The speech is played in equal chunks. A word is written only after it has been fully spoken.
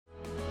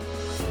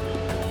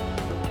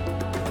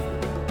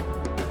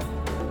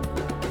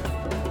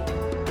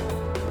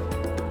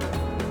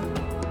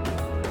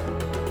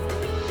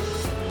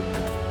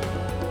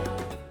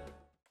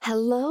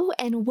Hello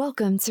and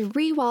welcome to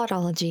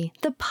Rewildology,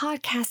 the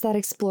podcast that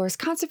explores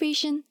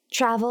conservation,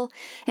 travel,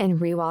 and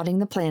rewilding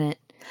the planet.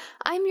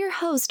 I'm your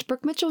host,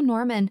 Brooke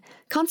Mitchell-Norman,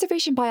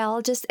 conservation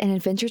biologist and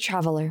adventure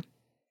traveler.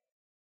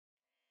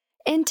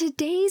 In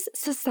today's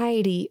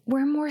society,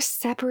 we're more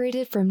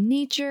separated from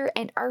nature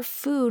and our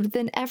food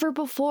than ever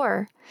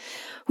before.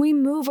 We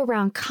move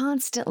around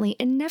constantly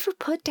and never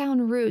put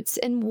down roots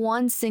in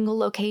one single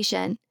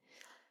location.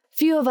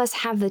 Few of us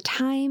have the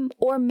time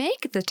or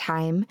make the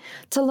time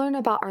to learn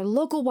about our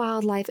local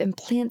wildlife and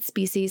plant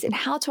species and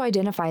how to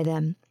identify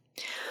them.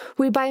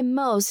 We buy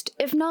most,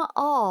 if not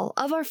all,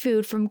 of our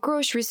food from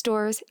grocery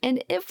stores,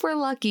 and if we're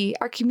lucky,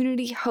 our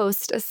community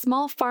hosts a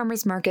small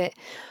farmer's market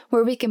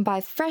where we can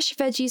buy fresh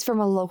veggies from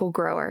a local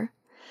grower.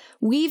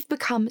 We've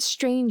become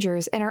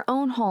strangers in our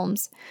own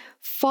homes,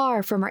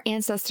 far from our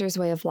ancestors'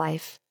 way of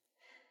life.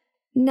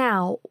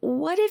 Now,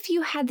 what if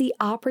you had the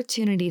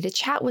opportunity to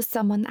chat with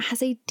someone that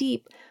has a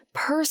deep,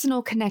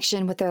 personal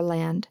connection with their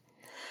land?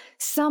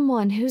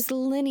 Someone whose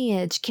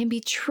lineage can be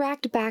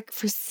tracked back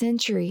for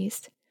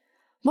centuries.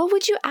 What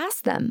would you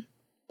ask them?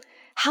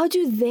 How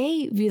do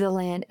they view the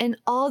land and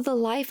all the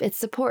life it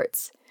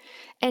supports?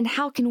 And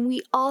how can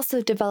we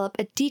also develop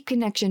a deep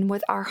connection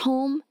with our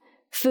home,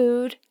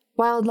 food,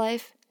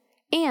 wildlife,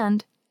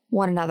 and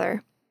one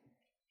another?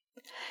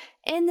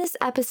 In this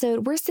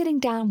episode, we're sitting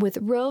down with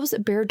Rose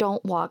Bear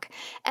Don't Walk,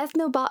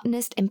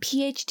 ethnobotanist and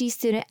PhD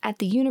student at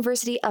the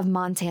University of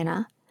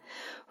Montana.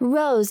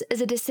 Rose is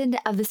a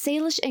descendant of the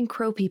Salish and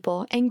Crow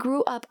people and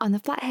grew up on the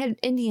Flathead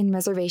Indian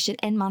Reservation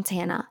in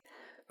Montana.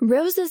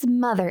 Rose's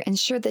mother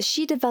ensured that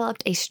she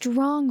developed a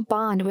strong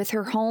bond with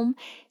her home,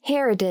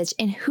 heritage,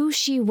 and who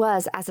she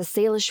was as a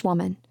Salish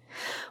woman.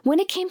 When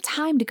it came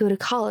time to go to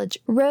college,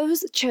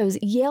 Rose chose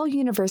Yale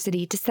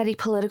University to study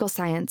political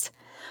science.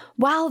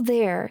 While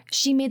there,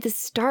 she made the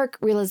stark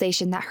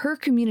realization that her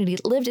community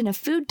lived in a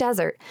food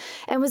desert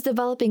and was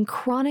developing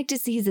chronic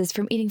diseases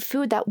from eating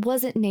food that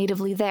wasn't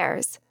natively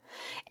theirs.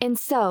 And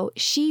so,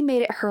 she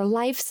made it her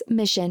life's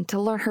mission to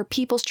learn her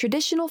people's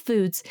traditional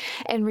foods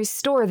and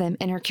restore them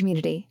in her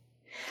community.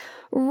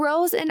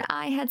 Rose and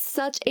I had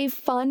such a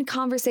fun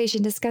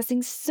conversation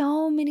discussing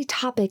so many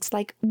topics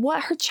like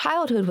what her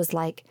childhood was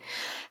like,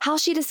 how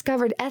she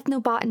discovered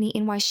ethnobotany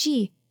and why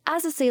she,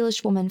 as a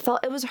Salish woman,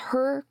 felt it was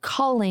her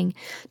calling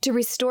to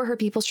restore her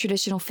people's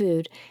traditional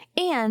food,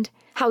 and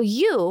how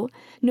you,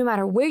 no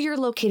matter where you're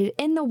located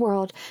in the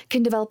world,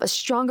 can develop a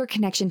stronger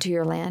connection to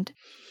your land.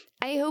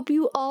 I hope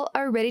you all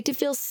are ready to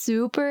feel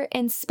super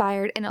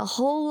inspired and a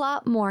whole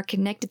lot more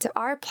connected to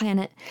our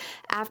planet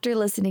after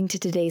listening to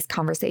today's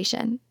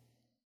conversation.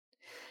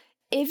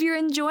 If you're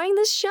enjoying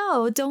this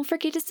show, don't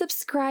forget to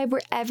subscribe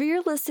wherever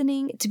you're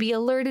listening to be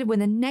alerted when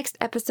the next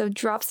episode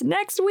drops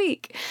next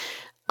week.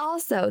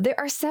 Also, there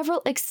are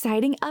several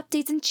exciting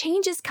updates and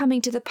changes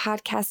coming to the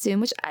podcast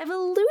soon, which I've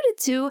alluded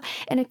to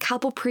in a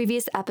couple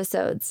previous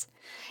episodes.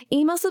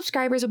 Email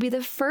subscribers will be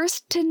the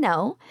first to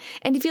know,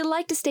 and if you'd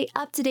like to stay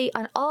up to date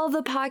on all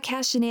the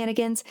podcast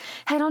shenanigans,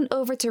 head on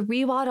over to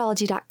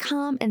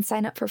rewildology.com and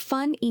sign up for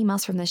fun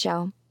emails from the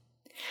show.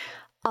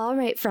 All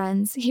right,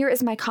 friends, here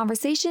is my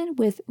conversation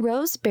with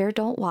Rose Bear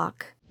Don't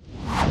Walk.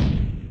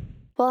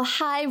 Well,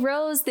 hi,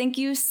 Rose. Thank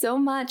you so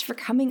much for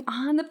coming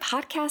on the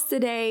podcast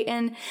today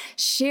and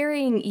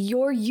sharing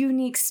your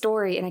unique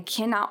story. And I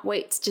cannot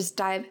wait to just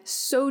dive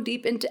so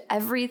deep into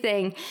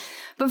everything.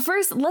 But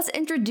first, let's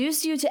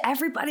introduce you to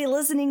everybody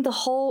listening, the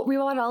whole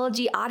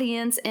Rewildology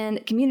audience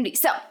and community.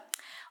 So,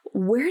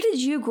 where did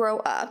you grow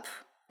up?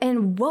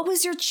 And what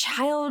was your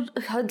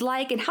childhood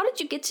like? And how did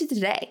you get to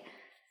today?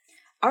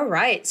 All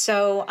right.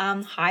 So,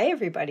 hi,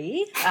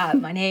 everybody.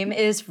 My name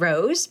is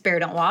Rose Bear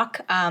Don't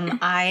Walk.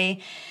 I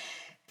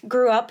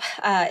grew up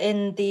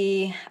in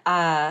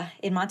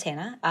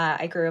Montana.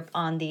 I grew up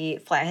on the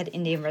Flathead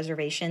Indian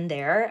Reservation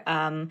there.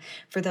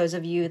 For those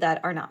of you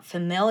that are not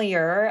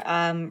familiar,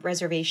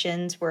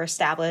 reservations were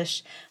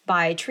established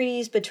by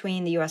treaties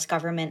between the U.S.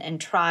 government and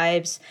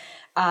tribes,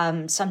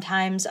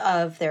 sometimes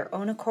of their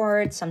own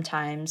accord,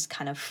 sometimes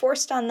kind of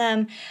forced on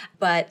them.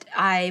 But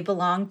I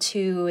belong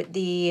to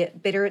the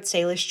Bitterroot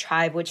Salish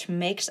tribe, which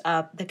makes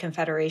up the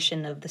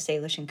Confederation of the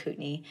Salish and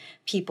Kootenai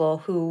people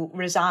who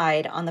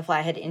reside on the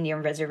Flathead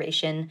Indian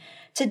Reservation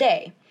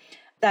today.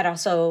 That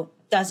also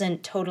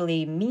doesn't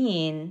totally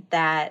mean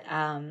that,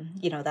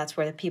 that's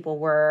where the people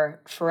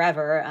were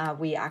forever.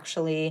 We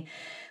actually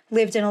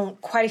lived in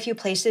quite a few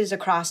places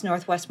across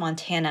Northwest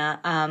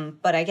Montana,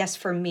 but I guess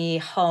for me,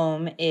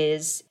 home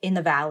is in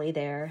the valley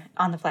there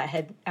on the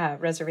Flathead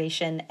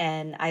Reservation,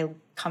 and I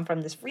come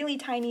from this really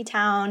tiny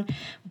town,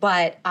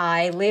 but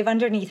I live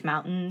underneath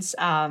mountains,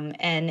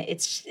 and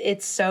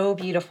it's so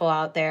beautiful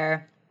out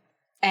there,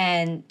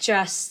 and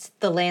just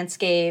the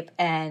landscape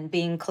and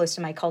being close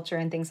to my culture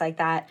and things like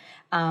that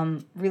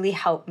really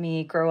helped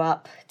me grow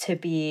up to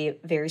be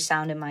very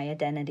sound in my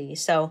identity.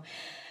 So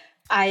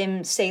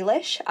I'm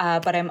Salish,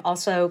 but I'm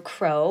also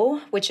Crow,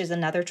 which is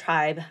another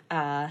tribe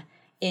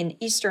in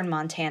eastern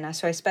Montana.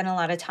 So I spent a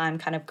lot of time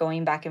kind of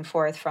going back and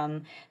forth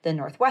from the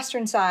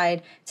northwestern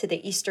side to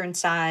the eastern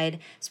side,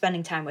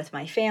 spending time with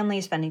my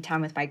family, spending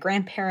time with my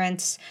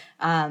grandparents.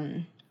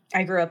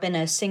 I grew up in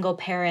a single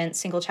parent,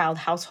 single child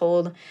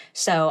household.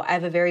 So I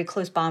have a very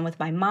close bond with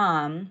my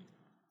mom.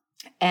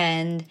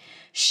 And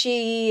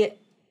she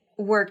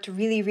worked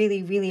really,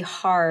 really, really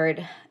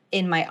hard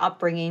in my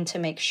upbringing to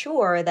make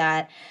sure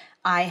that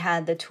I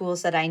had the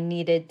tools that I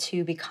needed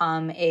to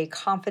become a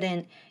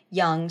confident,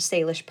 young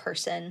Salish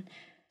person.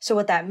 So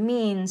what that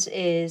means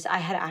is I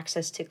had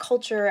access to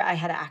culture, I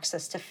had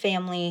access to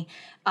family.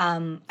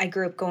 I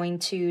grew up going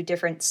to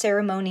different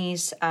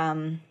ceremonies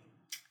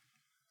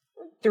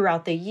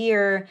throughout the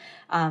year,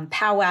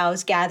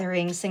 powwows,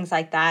 gatherings, things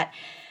like that.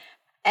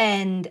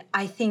 And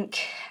I think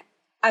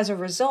as a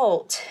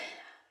result,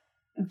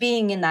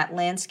 being in that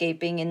landscape,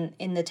 being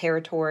in the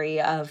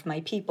territory of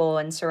my people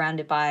and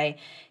surrounded by,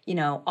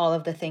 all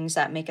of the things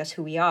that make us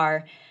who we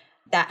are,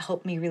 that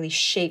helped me really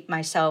shape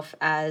myself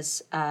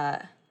as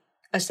a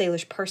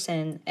Salish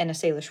person and a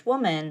Salish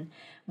woman,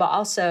 but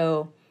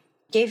also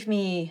gave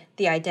me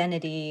the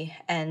identity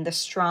and the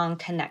strong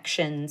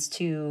connections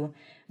to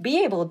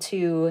be able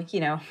to,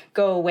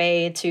 go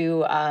away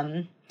to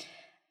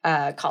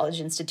a college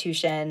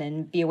institution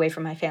and be away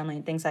from my family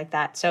and things like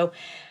that. So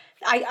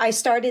I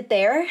started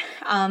there,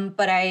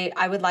 but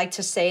I would like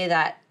to say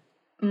that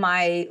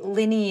my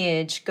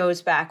lineage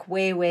goes back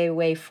way, way,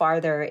 way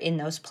farther in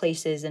those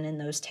places and in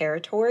those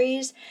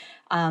territories.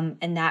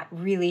 And that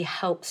really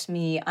helps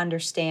me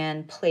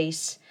understand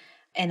place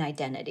and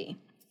identity.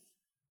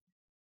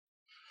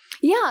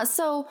 Yeah,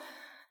 so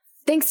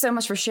thanks so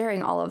much for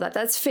sharing all of that.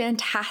 That's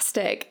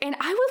fantastic. And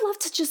I would love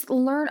to just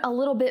learn a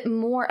little bit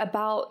more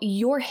about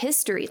your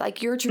history,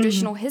 like your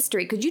traditional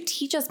history. Could you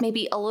teach us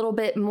maybe a little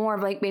bit more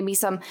of like maybe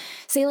some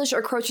Salish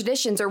or Crow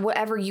traditions or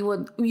whatever you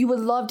would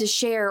love to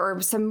share, or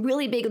some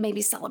really big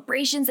maybe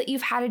celebrations that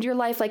you've had in your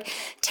life? Like,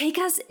 take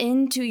us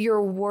into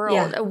your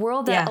world, a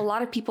world that a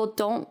lot of people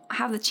don't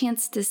have the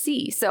chance to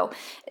see. So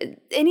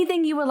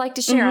anything you would like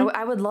to share,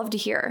 I would love to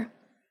hear.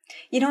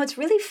 It's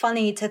really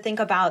funny to think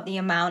about the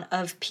amount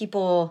of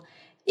people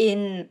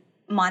in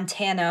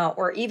Montana,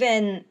 or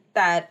even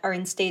that are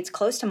in states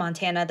close to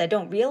Montana, that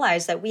don't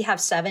realize that we have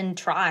 7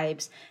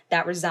 tribes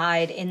that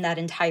reside in that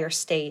entire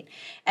state.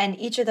 And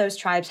each of those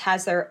tribes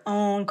has their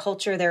own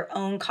culture, their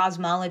own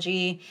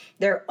cosmology,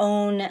 their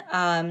own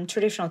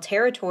traditional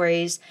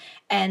territories.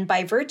 And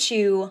by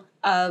virtue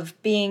of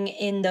being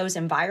in those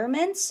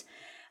environments,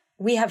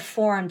 we have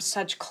formed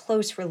such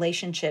close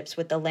relationships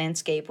with the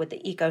landscape, with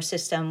the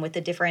ecosystem, with the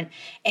different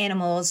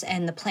animals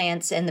and the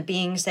plants and the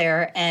beings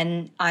there.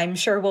 And I'm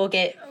sure we'll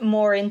get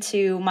more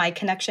into my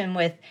connection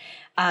with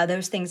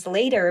those things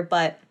later.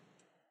 But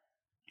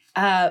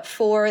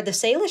for the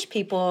Salish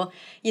people,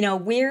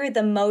 we're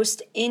the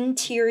most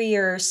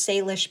interior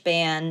Salish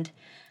band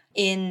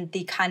in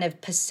the kind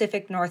of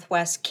Pacific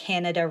Northwest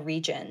Canada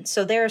region.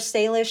 So there are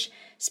Salish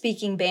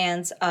speaking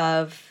bands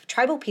of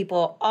tribal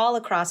people all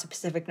across the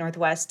Pacific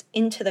Northwest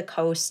into the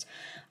coast,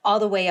 all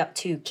the way up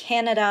to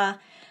Canada.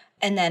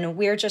 And then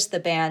we're just the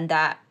band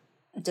that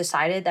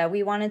decided that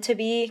we wanted to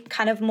be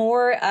kind of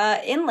more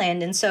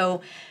inland. And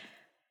so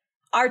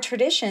our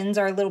traditions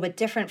are a little bit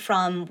different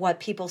from what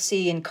people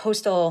see in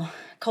coastal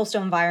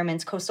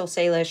environments, coastal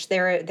Salish.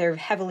 They're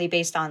heavily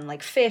based on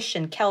like fish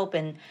and kelp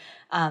and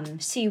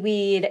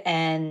seaweed,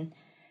 and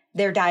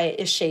their diet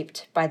is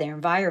shaped by their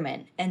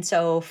environment. And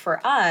so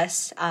for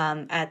us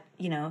at,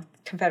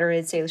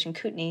 Confederated Salish and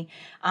Kootenai,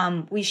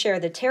 we share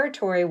the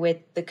territory with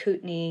the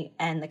Kootenai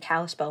and the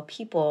Kalispel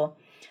people.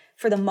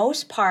 For the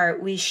most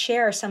part, we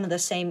share some of the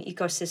same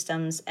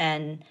ecosystems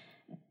and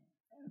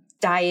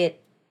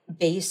diet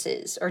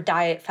bases or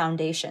diet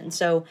foundation.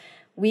 So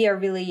we are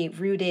really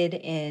rooted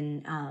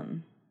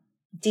in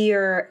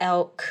deer,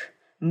 elk,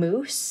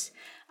 moose,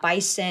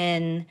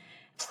 bison,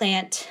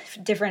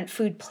 different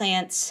food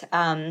plants,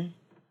 and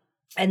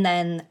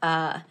then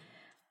a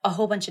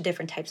whole bunch of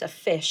different types of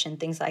fish and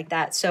things like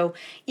that. So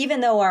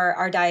even though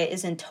our diet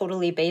isn't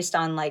totally based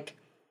on like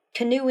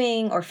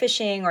canoeing or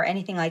fishing or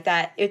anything like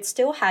that, it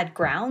still had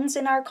grounds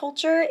in our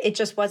culture. It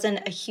just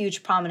wasn't a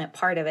huge prominent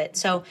part of it.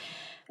 So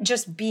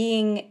just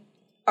being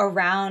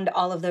around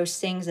all of those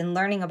things and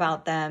learning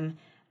about them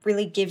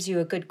really gives you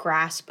a good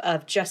grasp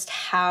of just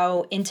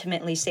how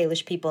intimately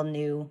Salish people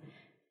knew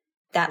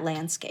that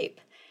landscape.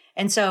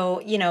 And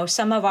so,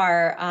 some of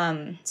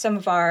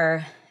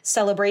our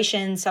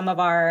celebrations, some of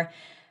our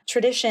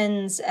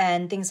traditions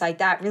and things like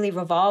that really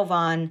revolve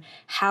on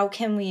how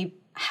can we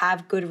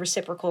have good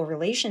reciprocal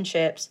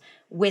relationships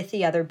with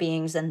the other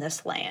beings in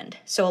this land.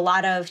 So a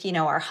lot of,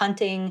 our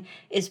hunting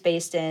is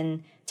based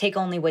in take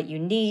only what you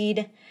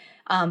need,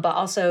 but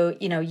also,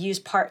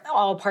 use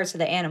all parts of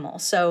the animal.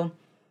 So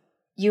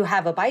you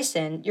have a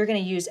bison, you're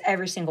going to use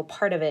every single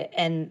part of it.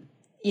 And,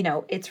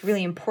 it's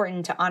really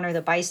important to honor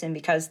the bison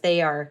because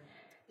they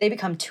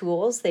become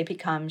tools, they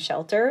become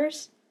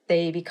shelters,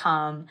 they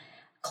become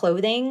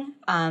clothing,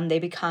 they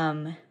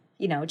become,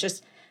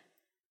 just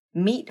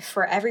meat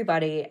for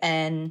everybody.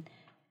 And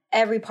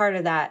every part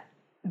of that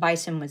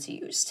bison was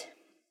used.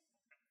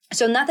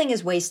 So nothing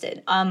is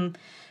wasted.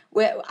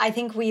 I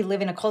think we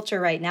live in a culture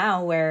right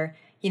now where,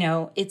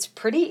 it's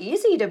pretty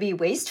easy to be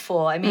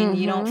wasteful. I mean,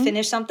 you don't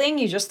finish something,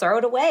 you just throw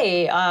it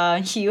away.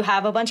 You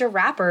have a bunch of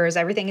wrappers.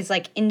 Everything is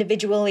like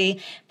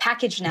individually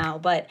packaged now.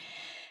 But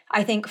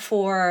I think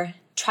for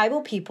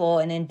tribal people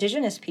and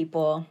indigenous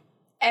people,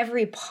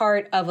 every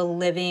part of a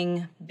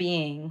living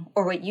being,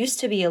 or what used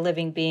to be a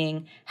living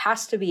being,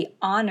 has to be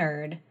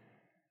honored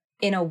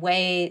in a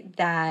way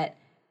that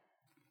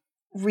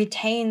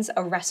retains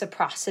a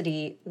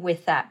reciprocity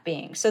with that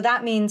being. So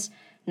that means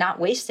not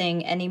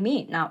wasting any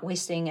meat, not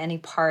wasting any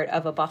part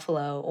of a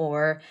buffalo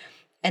or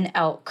an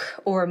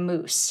elk or a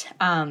moose.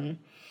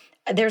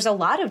 There's a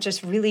lot of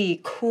just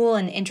really cool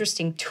and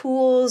interesting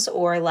tools,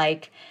 or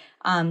like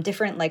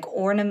different like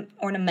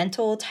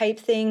ornamental type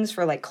things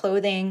for like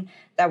clothing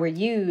that were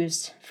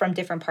used from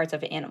different parts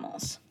of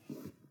animals.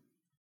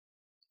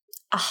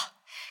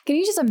 Can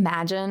you just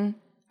imagine?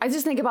 I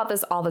just think about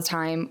this all the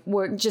time.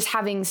 We're just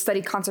having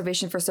studied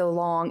conservation for so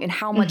long and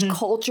how much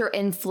culture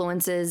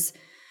influences,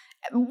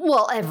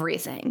 well,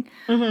 everything.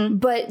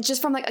 But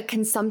just from like a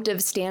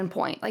consumptive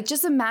standpoint, like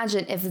just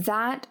imagine if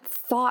that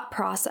thought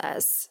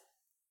process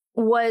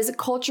was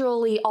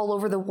culturally all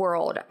over the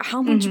world,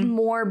 how much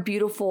more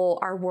beautiful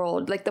our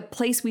world, like the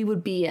place we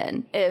would be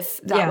in if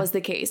that was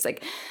the case.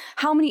 Like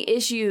how many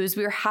issues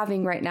we're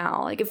having right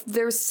now. Like if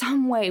there's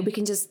some way we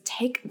can just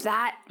take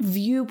that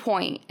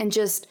viewpoint and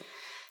just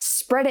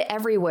spread it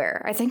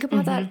everywhere. I think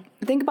about that.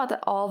 I think about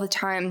that all the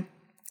time.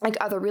 Like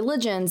other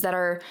religions that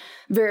are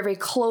very, very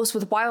close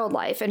with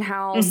wildlife, and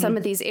how some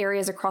of these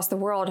areas across the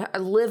world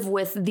live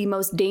with the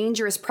most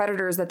dangerous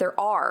predators that there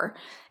are.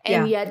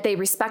 And yet they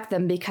respect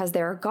them because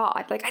they're a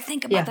god. Like I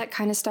think about that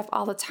kind of stuff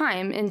all the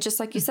time. And just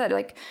like you said,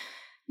 like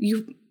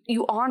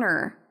you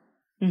honor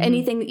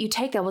anything that you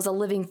take that was a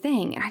living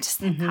thing. And I just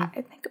think, I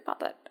think about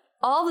that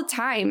all the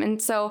time.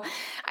 And so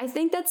I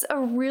think that's a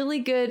really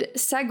good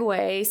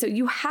segue. So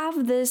you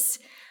have this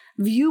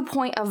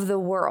viewpoint of the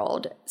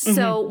world.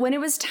 So when it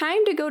was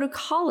time to go to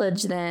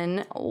college,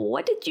 then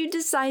what did you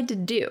decide to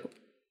do?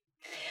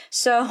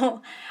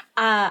 So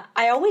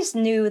I always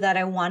knew that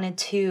I wanted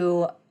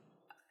to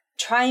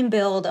try and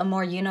build a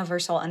more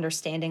universal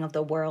understanding of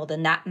the world.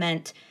 And that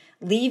meant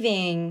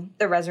leaving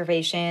the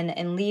reservation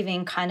and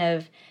leaving kind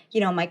of,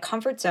 my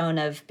comfort zone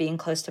of being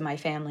close to my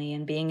family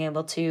and being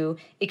able to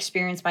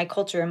experience my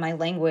culture and my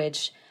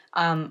language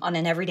on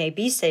an everyday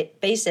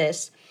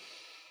basis.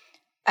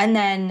 And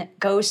then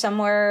go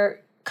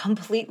somewhere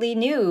completely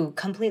new,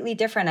 completely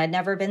different. I'd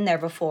never been there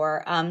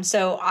before.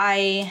 So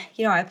I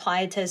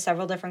applied to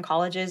several different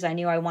colleges. I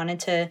knew I wanted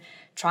to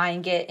try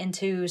and get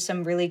into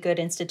some really good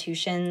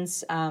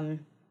institutions,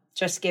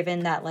 just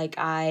given that like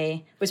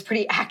I was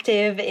pretty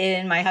active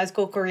in my high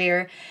school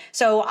career.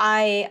 So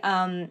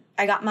I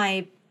got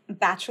my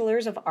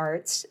Bachelor's of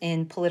Arts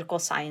in Political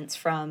Science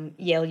from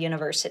Yale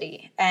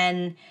University.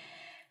 And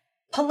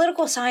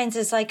political science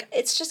is like,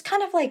 it's just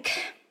kind of like,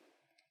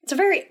 it's a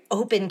very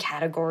open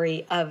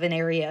category of an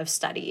area of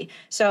study.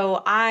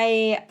 So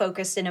I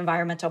focused in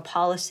environmental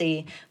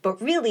policy,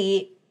 but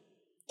really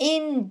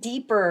in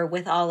deeper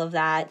with all of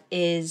that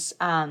is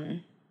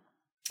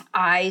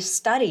I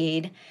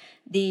studied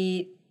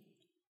the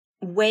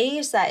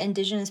ways that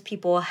Indigenous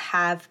people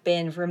have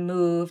been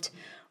removed,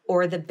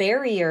 or the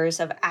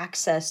barriers of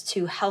access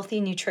to healthy,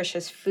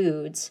 nutritious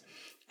foods.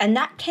 And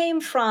that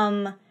came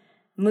from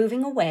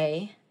moving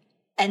away,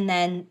 and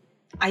then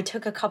I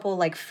took a couple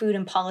like food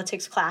and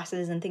politics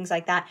classes and things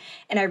like that.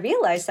 And I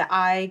realized that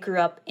I grew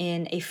up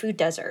in a food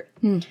desert.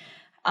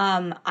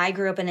 I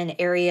grew up in an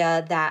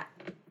area that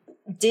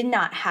did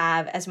not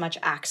have as much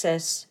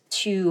access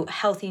to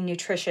healthy,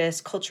 nutritious,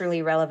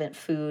 culturally relevant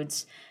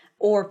foods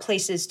or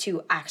places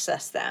to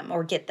access them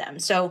or get them.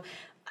 So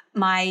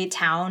my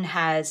town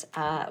has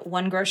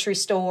one grocery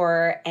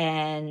store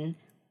and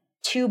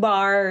 2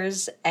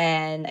 bars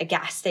and a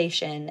gas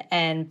station,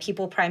 and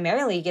people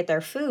primarily get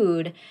their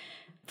food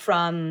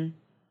from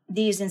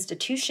these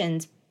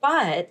institutions,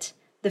 but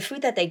the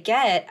food that they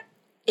get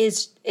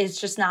is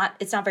just not,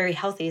 it's not very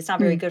healthy. It's not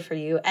very good for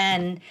you.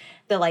 And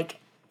the like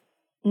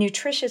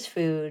nutritious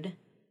food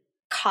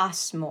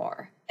costs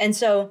more. And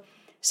so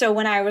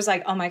when I was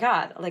like, oh my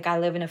God, like I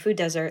live in a food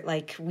desert,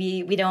 like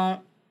we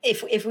don't,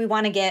 if we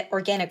want to get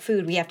organic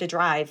food, we have to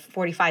drive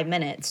 45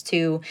 minutes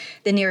to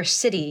the nearest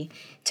city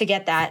to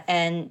get that.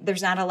 And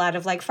there's not a lot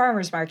of like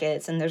farmers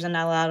markets, and there's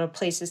not a lot of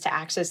places to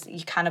access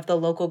kind of the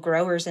local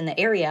growers in the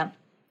area.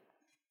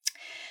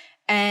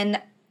 And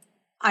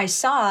I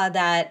saw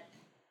that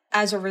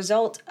as a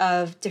result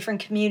of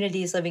different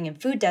communities living in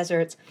food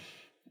deserts,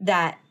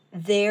 that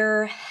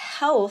their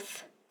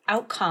health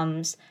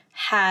outcomes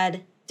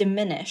had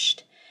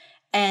diminished.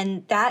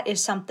 And that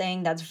is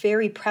something that's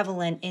very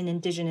prevalent in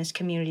Indigenous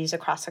communities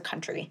across the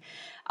country.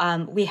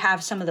 We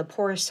have some of the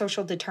poorest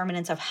social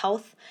determinants of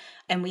health,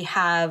 and we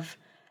have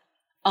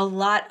a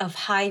lot of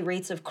high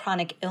rates of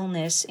chronic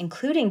illness,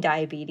 including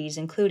diabetes,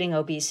 including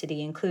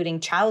obesity, including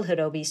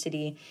childhood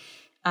obesity,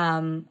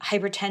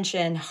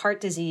 hypertension, heart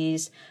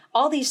disease,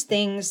 all these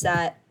things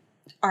that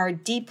are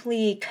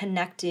deeply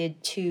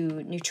connected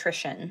to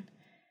nutrition,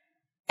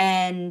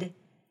 and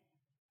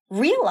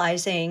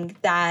realizing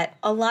that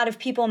a lot of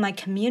people in my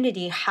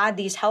community had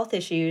these health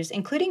issues,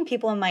 including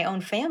people in my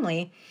own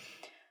family,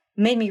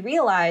 made me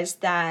realize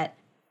that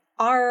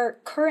our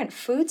current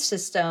food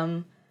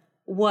system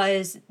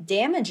was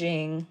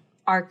damaging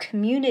our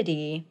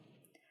community,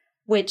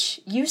 which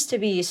used to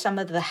be some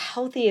of the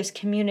healthiest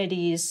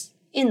communities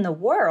in the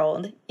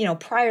world,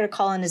 prior to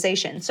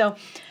colonization. So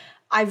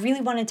I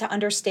really wanted to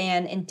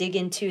understand and dig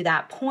into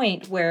that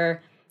point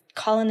where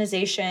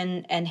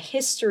colonization and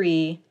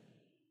history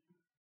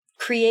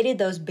created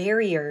those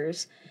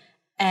barriers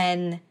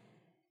and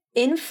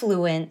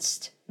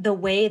influenced the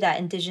way that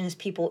Indigenous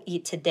people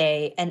eat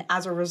today. And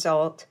as a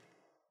result,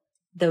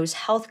 those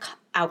health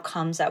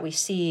outcomes that we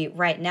see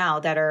right now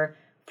that are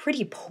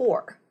pretty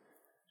poor.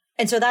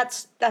 And so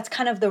that's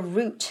kind of the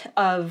root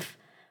of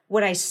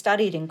what I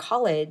studied in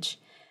college,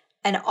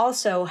 and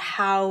also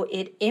how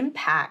it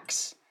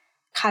impacts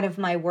kind of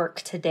my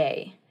work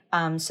today.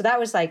 So that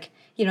was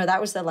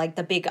that was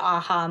the big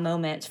aha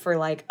moment for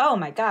oh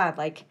my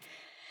God,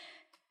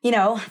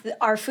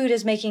 our food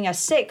is making us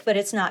sick, but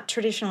it's not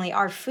traditionally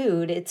our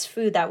food. It's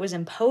food that was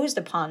imposed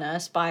upon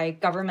us by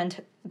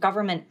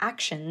government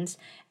actions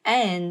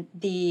and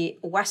the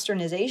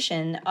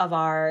westernization of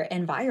our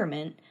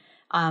environment,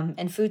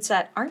 and foods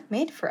that aren't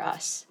made for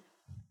us.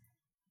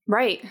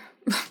 Right.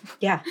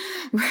 Yeah.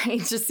 Right.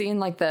 Just seeing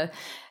the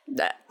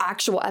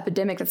actual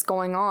epidemic that's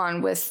going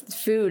on with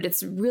food.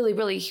 It's really,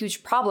 really a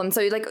huge problem.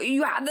 So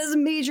you have this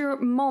major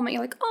moment.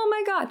 You're like, oh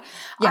my God,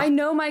 yeah. I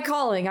know my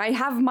calling. I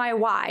have my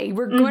why.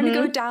 We're going to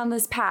go down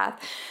this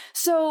path.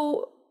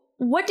 So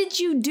what did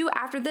you do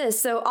after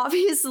this? So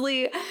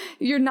obviously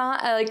you're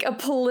not a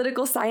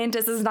political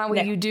scientist. This is not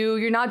what you do.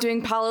 You're not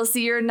doing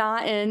policy. You're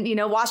not in,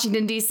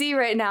 Washington, D.C.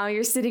 right now.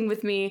 You're sitting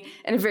with me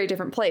in a very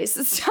different place.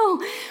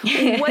 So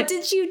what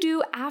did you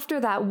do after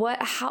that?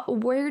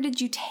 Where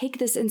did you take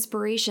this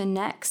inspiration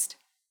next?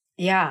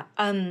 Yeah.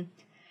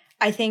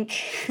 I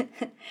think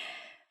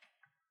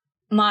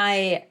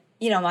my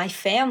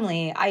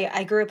family,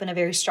 I grew up in a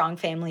very strong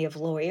family of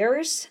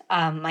lawyers.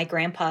 My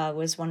grandpa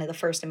was one of the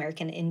first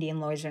American Indian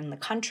lawyers in the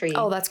country.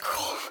 Oh, that's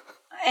cool.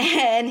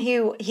 And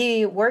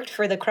he worked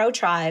for the Crow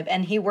tribe,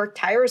 and he worked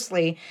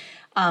tirelessly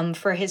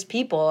for his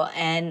people.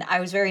 And I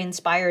was very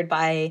inspired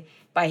by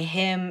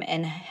him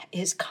and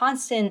his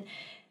constant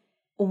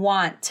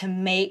want to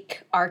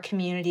make our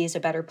communities a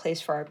better place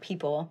for our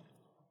people.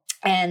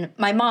 And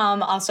my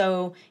mom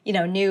also,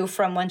 knew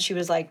from when she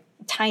was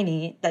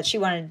tiny that she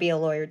wanted to be a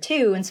lawyer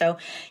too. And so,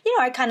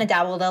 I kind of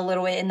dabbled a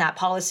little bit in that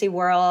policy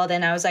world,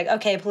 and I was like,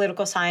 okay,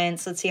 political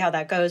science, let's see how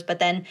that goes. But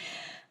then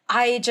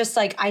I just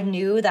I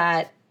knew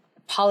that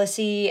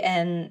policy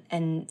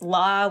and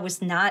law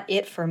was not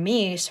it for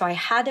me. So I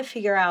had to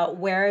figure out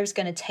where I was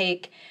going to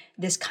take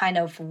this kind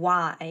of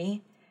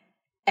why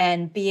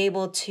and be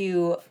able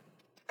to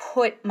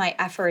put my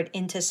effort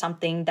into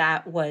something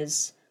that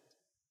was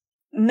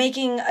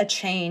making a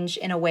change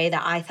in a way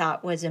that I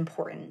thought was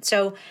important.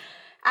 So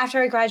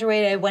after I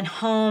graduated, I went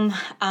home.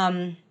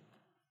 I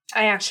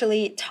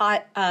actually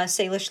taught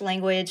Salish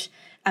language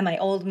at my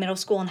old middle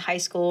school and high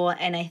school.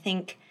 And I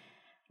think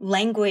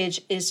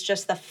language is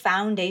just the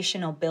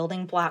foundational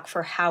building block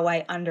for how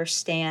I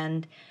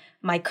understand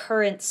my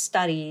current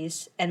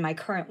studies and my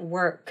current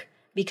work,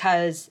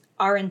 because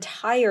our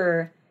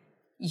entire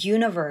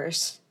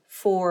universe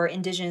for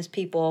Indigenous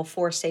people,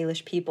 for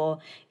Salish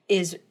people,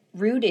 is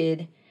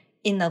rooted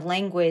in the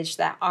language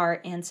that our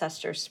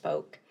ancestors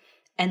spoke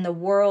and the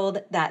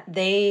world that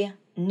they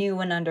knew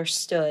and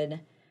understood,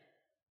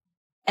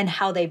 and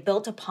how they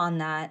built upon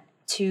that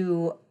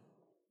to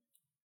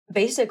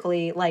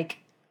basically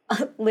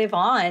live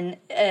on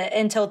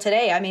until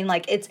today. I mean,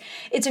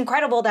 it's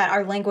incredible that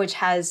our language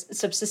has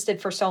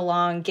subsisted for so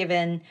long,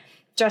 given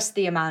just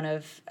the amount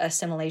of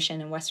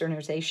assimilation and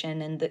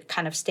westernization and the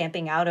kind of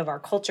stamping out of our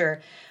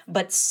culture.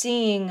 But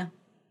seeing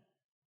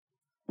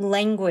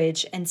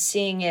language and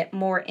seeing it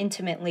more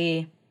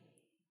intimately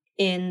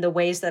in the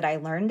ways that I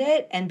learned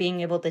it and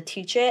being able to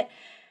teach it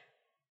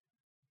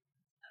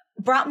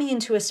brought me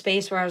into a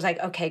space where I was like,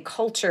 okay,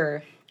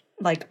 culture,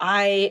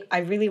 I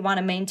really want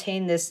to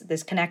maintain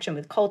this connection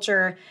with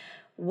culture.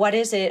 What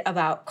is it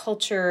about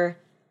culture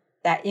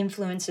that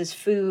influences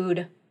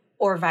food,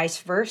 or vice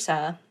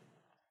versa?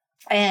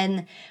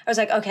 And I was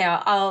like, okay,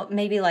 I'll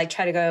maybe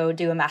try to go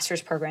do a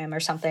master's program or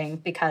something,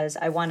 because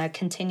I want to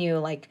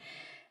continue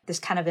this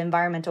kind of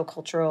environmental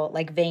cultural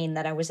vein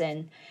that I was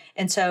in.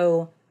 And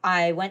so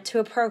I went to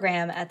a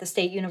program at the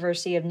State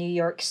University of New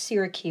York,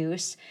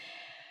 Syracuse.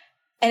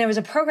 And it was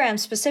a program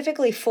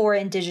specifically for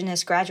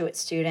Indigenous graduate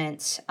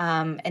students,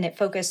 and it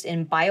focused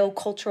in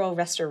biocultural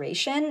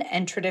restoration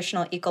and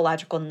traditional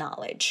ecological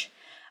knowledge.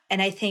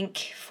 And I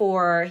think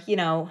for,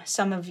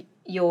 some of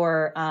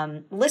your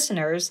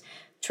listeners,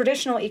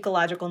 traditional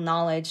ecological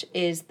knowledge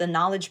is the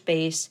knowledge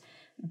base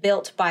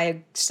built by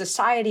a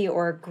society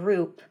or a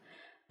group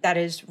that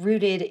is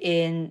rooted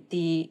in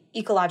the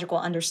ecological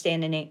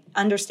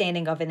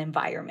understanding of an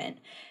environment.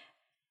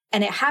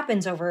 And it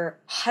happens over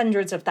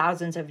hundreds of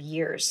thousands of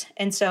years.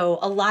 And so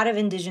a lot of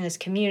indigenous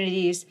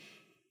communities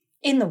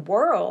in the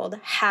world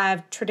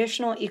have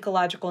traditional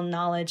ecological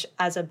knowledge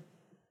as a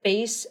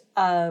base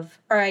of,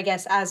 or I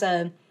guess as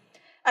a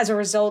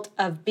result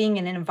of being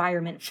in an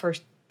environment for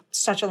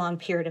such a long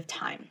period of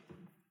time.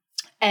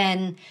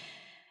 And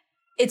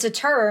it's a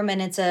term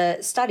and it's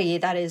a study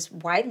that is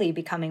widely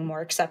becoming more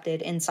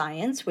accepted in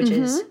science, which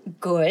is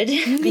good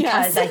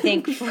because I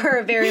think for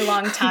a very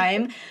long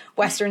time,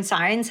 Western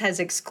science has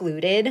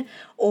excluded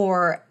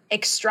or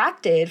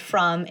extracted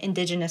from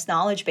indigenous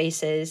knowledge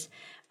bases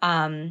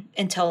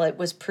until it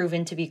was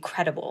proven to be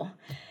credible.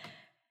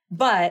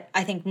 But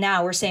I think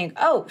now we're saying,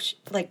 oh,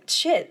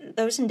 shit,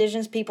 those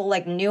indigenous people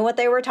knew what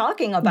they were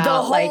talking about. The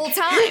whole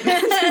time.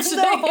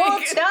 The whole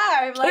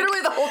time.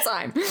 Literally the whole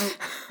time.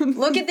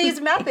 Look at these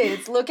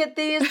methods. Look at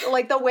these,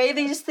 the way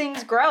these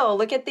things grow.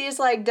 Look at these,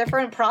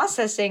 different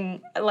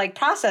processing,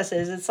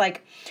 processes. It's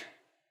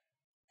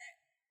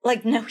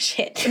no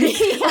shit.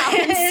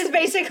 It's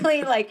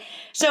basically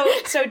so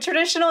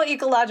traditional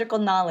ecological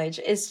knowledge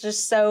is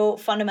just so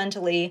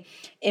fundamentally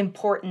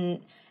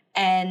important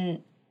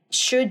and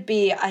should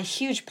be a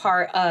huge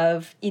part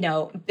of,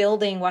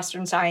 building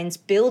Western science,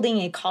 building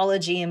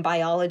ecology and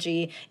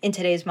biology in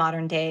today's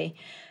modern day.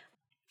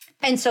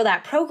 And so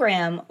that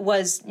program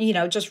was,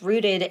 just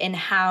rooted in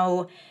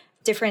how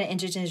different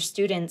indigenous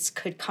students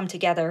could come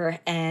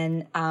together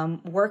and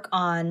work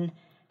on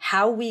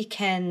how we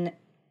can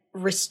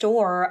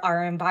restore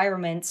our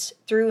environments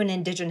through an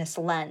indigenous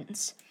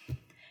lens.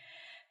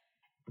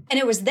 And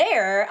it was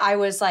there, I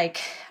was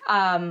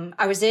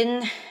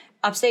in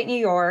upstate New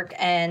York,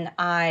 and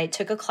I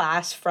took a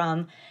class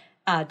from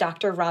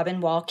Dr. Robin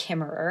Wall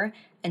Kimmerer,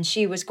 and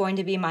she was going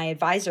to be my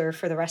advisor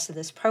for the rest of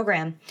this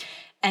program.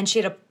 And she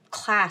had a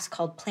class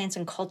called Plants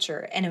and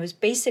Culture, and it was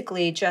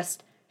basically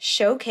just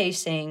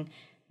showcasing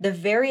the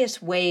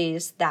various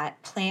ways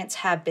that plants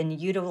have been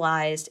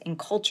utilized in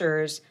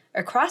cultures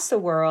across the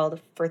world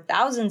for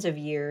thousands of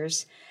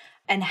years,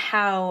 and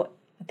how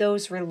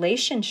those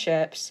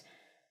relationships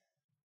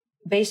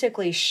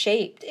basically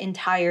shaped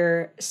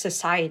entire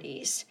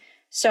societies.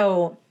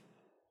 So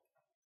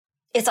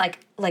it's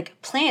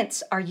like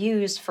plants are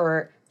used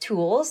for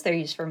tools, they're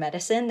used for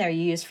medicine, they're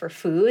used for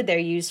food, they're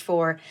used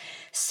for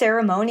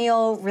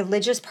ceremonial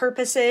religious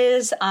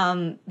purposes.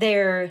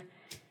 Their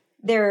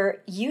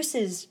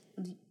usage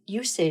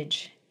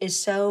is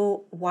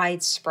so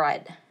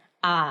widespread.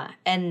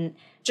 And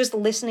just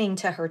listening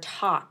to her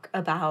talk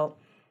about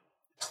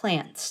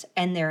plants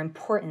and their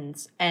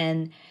importance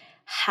and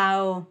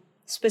how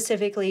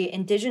specifically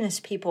indigenous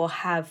people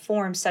have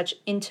formed such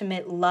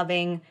intimate,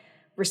 loving,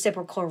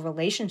 reciprocal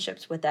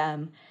relationships with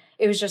them,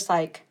 it was just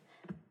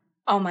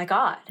oh my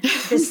God,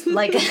 this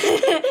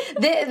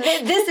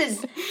this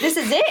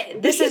is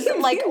it. This is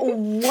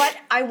what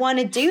I want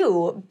to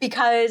do,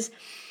 because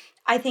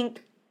I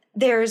think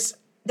there's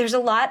a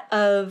lot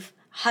of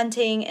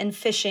hunting and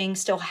fishing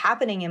still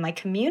happening in my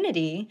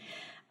community,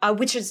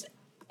 which is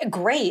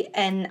great,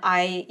 and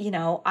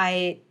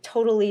I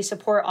totally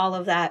support all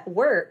of that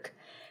work.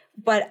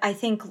 But I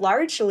think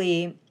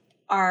largely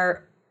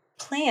our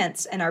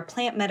plants and our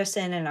plant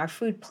medicine and our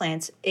food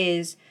plants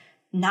is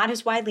not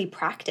as widely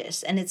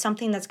practiced. And it's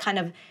something that's kind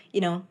of,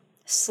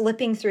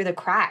 slipping through the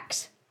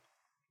cracks.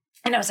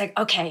 And I was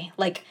okay,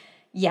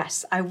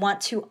 yes, I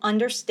want to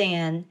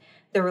understand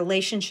the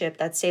relationship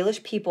that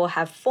Salish people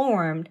have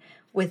formed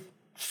with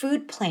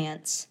food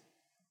plants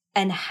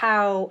and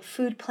how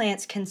food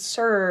plants can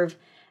serve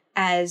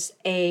as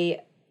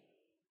a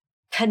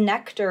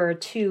connector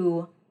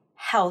to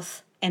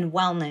health and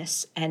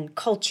wellness and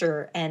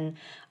culture and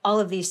all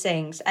of these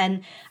things.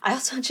 And I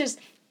also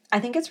I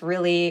think it's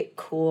really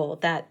cool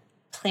that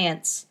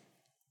plants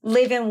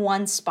live in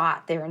one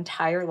spot their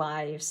entire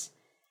lives,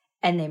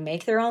 and they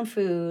make their own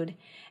food,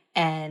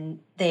 and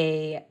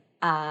they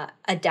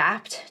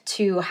adapt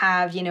to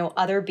have,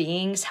 other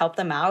beings help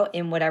them out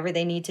in whatever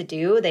they need to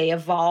do. They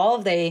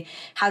evolve. They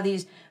have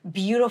these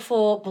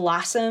beautiful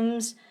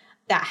blossoms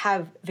that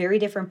have very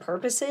different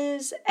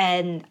purposes.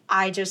 And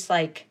I just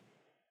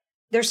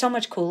they're so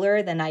much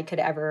cooler than I could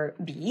ever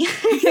be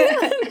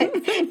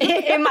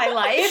in my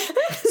life.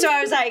 So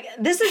I was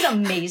this is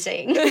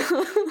amazing.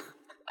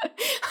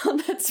 Oh,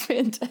 that's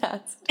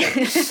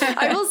fantastic.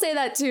 I will say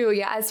that too.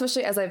 Yeah,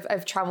 especially as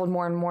I've traveled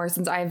more and more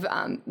since I've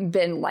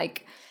been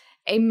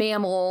a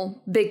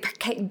mammal, big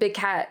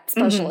cat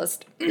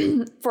specialist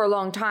for a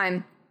long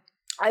time.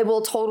 I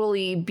will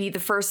totally be the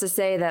first to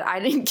say that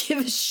I didn't give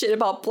a shit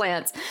about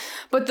plants.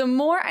 But the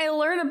more I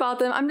learn about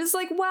them, I'm just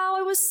wow,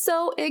 I was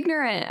so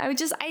ignorant. I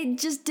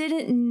just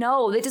didn't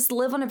know. They just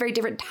live on a very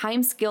different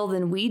time scale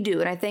than we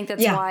do. And I think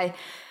that's why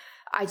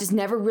I just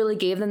never really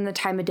gave them the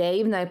time of day,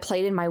 even though I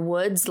played in my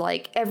woods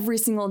every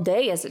single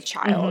day as a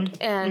child.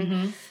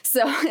 And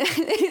so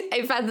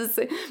I've had this,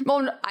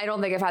 I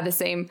don't think I've had the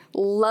same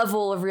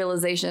level of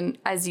realization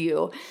as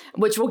you,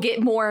 which we'll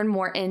get more and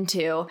more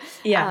into.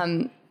 Yeah.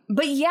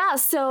 But yeah,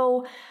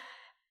 so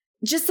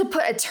just to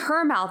put a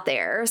term out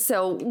there.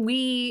 So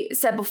we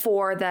said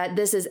before that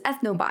this is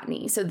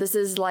ethnobotany. So this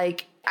is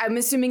I'm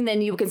assuming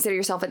then you would consider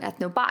yourself an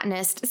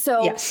ethnobotanist.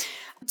 So Yes.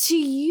 to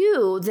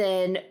you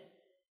then,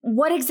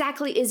 what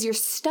exactly is your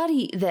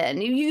study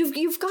then?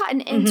 You've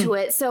gotten into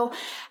it. So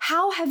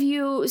how have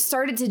you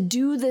started to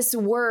do this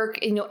work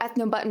in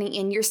ethnobotany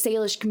in your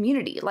Salish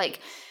community? Like,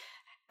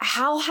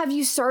 how have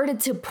you started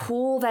to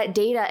pull that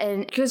data?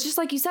 And because just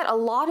like you said, a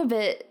lot of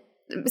it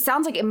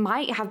sounds like it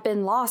might have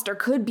been lost or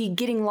could be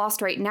getting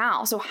lost right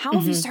now. So how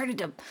have you started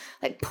to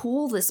like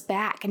pull this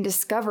back and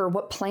discover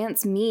what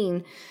plants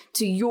mean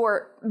to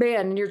your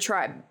band and your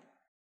tribe?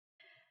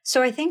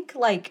 So I think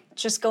like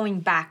just going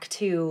back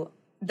to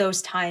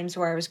those times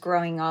where I was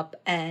growing up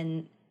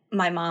and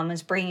my mom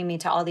was bringing me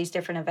to all these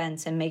different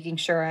events and making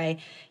sure I,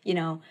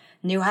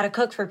 knew how to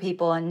cook for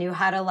people and knew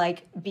how to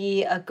like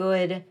be a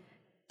good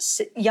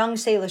young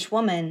Salish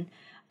woman.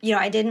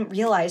 I didn't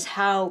realize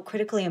how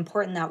critically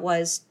important that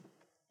was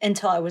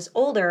until I was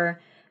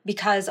older,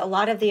 because a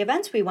lot of the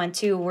events we went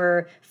to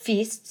were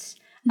feasts,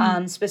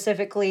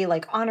 specifically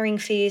like honoring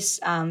feasts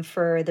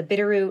for the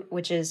bitterroot,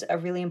 which is a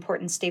really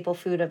important staple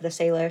food of the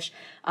Salish.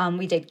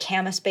 We did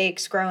camas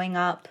bakes growing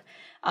up,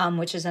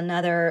 which is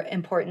another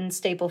important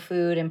staple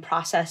food and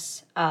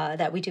process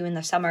that we do in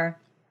the summer.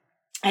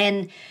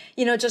 And,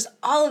 just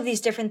all of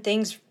these different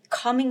things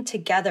coming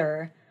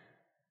together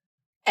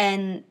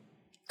in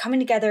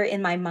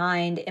my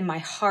mind, in my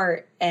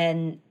heart,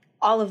 and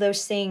all of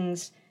those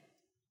things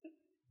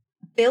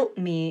built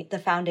me the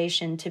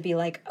foundation to be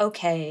like,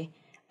 okay,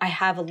 I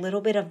have a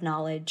little bit of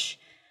knowledge.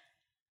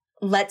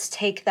 Let's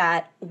take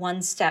that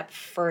one step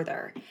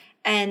further.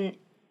 And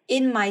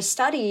in my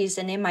studies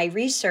and in my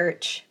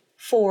research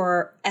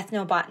for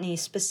ethnobotany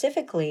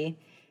specifically,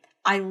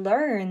 I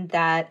learned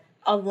that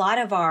a lot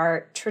of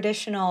our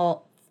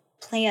traditional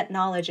plant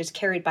knowledge is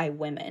carried by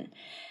women.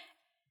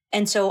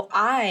 And so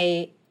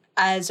I,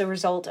 as a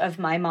result of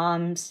my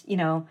mom's,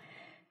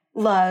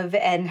 love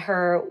and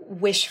her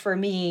wish for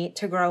me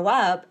to grow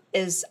up,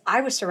 is I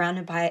was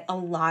surrounded by a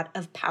lot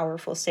of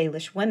powerful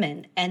Salish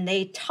women. And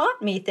they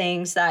taught me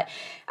things that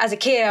as a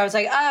kid, I was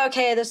like, oh,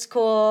 okay, this is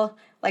cool.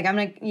 Like, I'm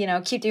going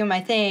to, keep doing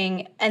my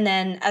thing. And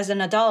then as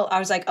an adult, I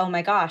was like, oh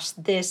my gosh,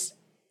 this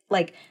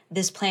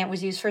plant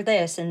was used for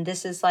this. And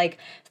this is like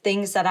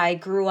things that I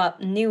grew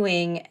up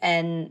knowing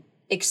and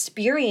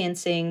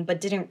experiencing, but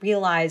didn't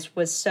realize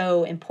was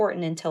so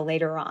important until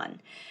later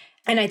on.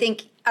 And I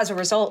think as a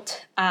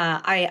result,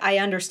 I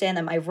understand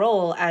that my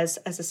role as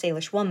a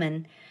Salish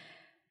woman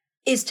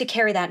is to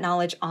carry that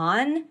knowledge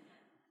on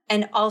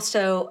and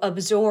also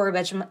absorb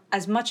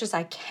as much as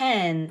I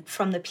can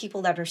from the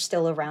people that are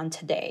still around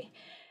today.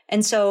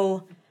 And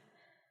so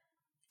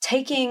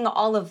taking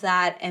all of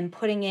that and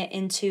putting it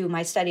into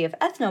my study of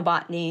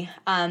ethnobotany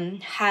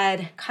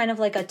had kind of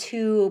like a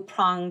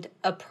two-pronged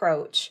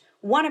approach.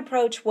 One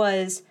approach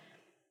was,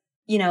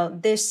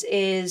 this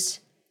is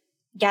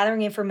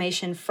gathering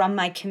information from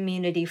my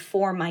community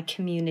for my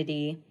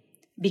community,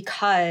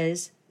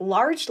 because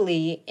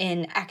largely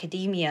in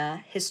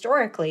academia,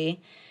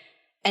 historically,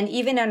 and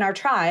even in our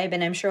tribe,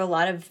 and I'm sure a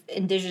lot of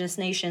indigenous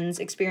nations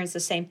experience the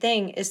same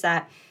thing, is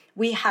that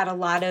we had a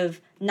lot of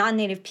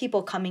non-native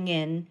people coming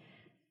in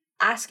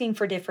asking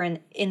for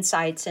different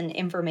insights and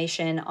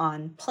information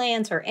on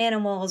plants or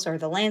animals or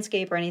the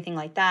landscape or anything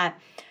like that.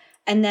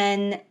 And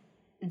then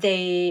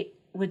they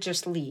would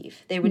just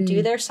leave. They would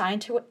do their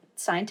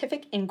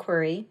scientific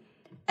inquiry,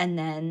 and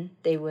then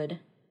they would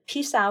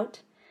peace out,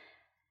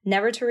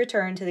 never to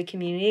return to the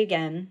community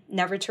again,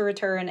 never to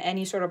return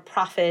any sort of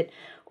profit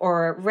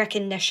or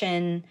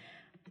recognition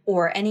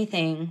or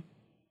anything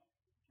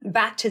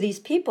back to these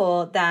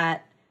people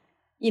that,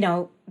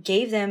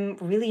 gave them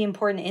really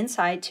important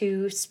insight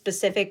to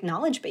specific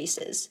knowledge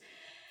bases.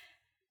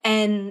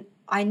 And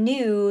I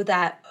knew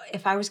that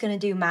if I was going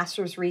to do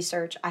master's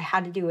research, I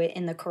had to do it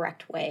in the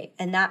correct way.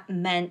 And that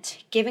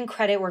meant giving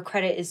credit where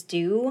credit is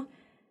due,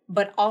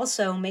 but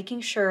also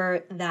making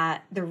sure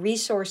that the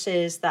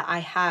resources that I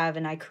have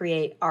and I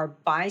create are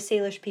by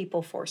Salish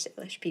people for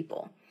Salish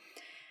people.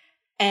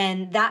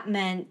 And that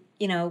meant,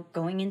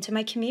 going into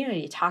my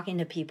community, talking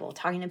to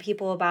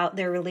people about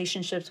their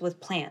relationships with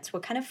plants.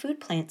 What kind of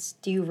food plants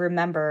do you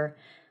remember,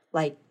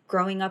 like,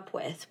 growing up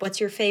with? What's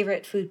your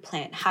favorite food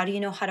plant? How do you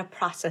know how to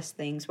process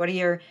things? What are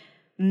your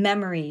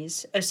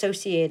memories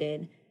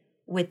associated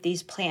with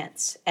these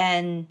plants?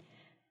 And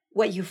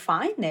what you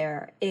find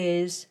there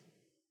is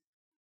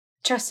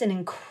just an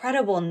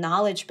incredible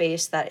knowledge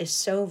base that is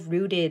so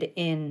rooted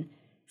in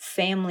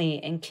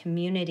family and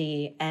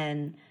community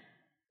and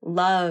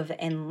love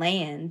and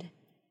land.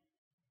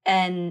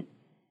 And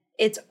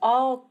it's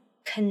all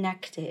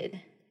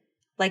connected.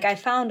 Like, I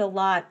found a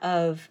lot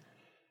of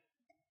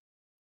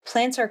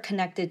plants are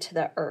connected to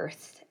the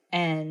earth,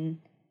 and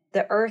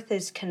the earth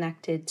is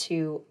connected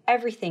to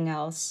everything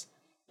else,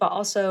 but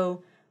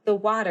also the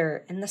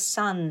water and the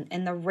sun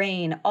and the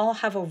rain all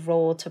have a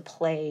role to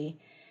play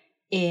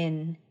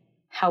in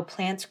how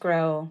plants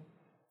grow,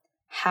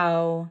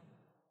 how,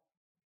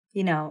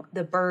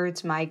 the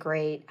birds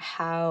migrate,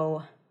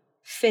 how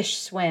fish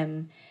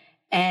swim.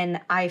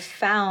 And I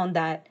found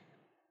that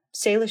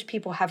Salish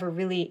people have a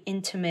really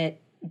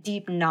intimate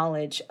deep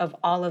knowledge of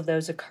all of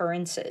those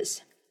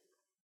occurrences.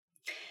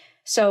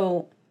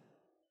 So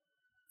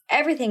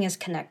everything is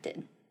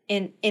connected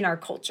in our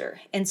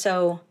culture. And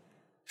so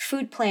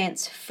food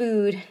plants,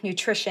 food,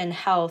 nutrition,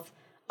 health,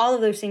 all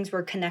of those things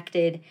were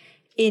connected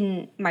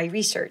in my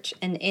research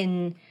and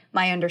in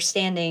my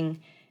understanding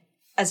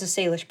as a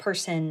Salish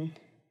person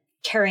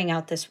carrying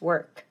out this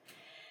work.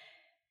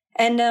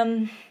 And,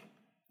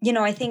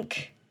 I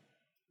think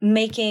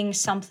making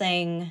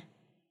something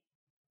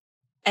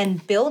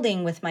and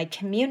building with my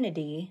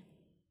community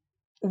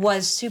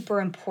was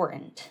super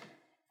important.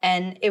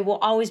 And it will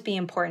always be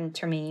important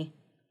to me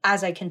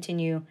as I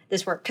continue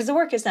this work, because the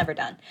work is never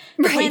done.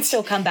 The plants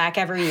still come back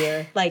every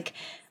year. Like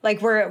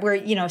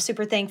we're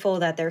super thankful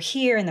that they're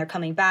here and they're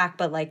coming back,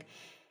 but like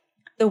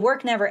the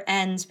work never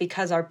ends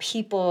because our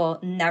people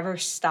never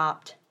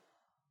stopped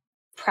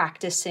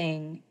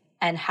practicing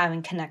and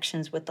having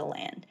connections with the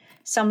land.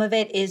 Some of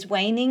it is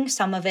waning,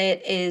 some of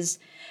it is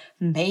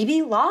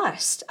maybe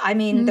lost. I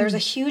mean, there's a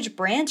huge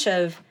branch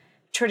of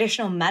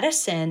traditional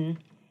medicine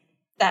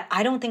that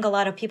I don't think a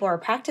lot of people are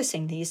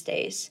practicing these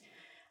days.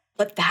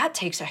 But that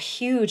takes a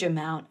huge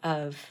amount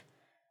of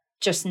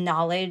just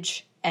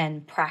knowledge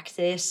and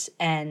practice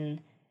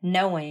and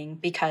knowing,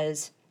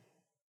 because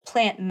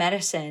plant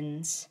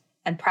medicines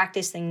and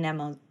practicing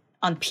them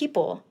on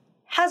people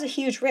has a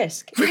huge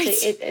risk. Right.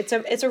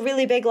 It's a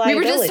really big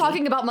liability. We were just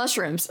talking about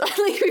mushrooms.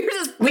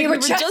 we were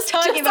just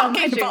talking about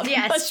mushrooms.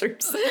 Yes.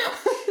 Mushrooms.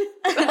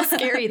 How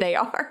scary they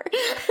are.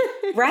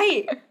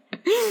 Right.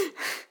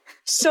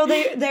 So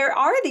there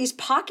are these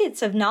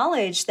pockets of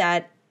knowledge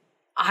that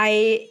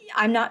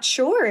I'm not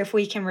sure if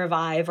we can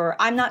revive, or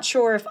I'm not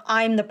sure if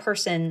I'm the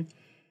person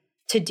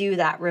to do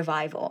that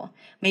revival.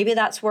 Maybe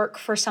that's work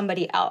for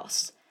somebody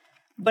else.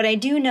 But I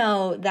do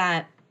know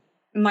that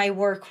my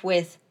work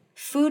with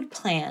food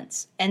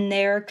plants and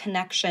their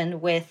connection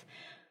with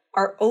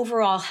our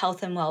overall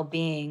health and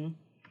well-being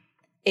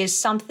is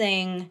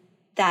something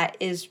that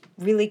is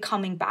really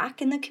coming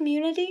back in the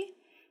community.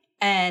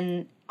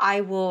 And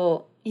I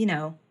will,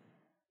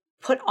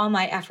 put all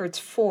my efforts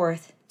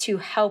forth to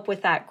help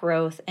with that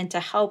growth and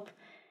to help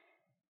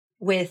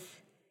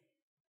with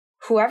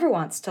whoever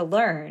wants to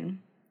learn.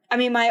 I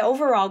mean, my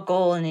overall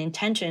goal and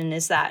intention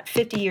is that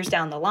 50 years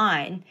down the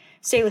line,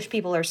 Salish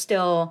people are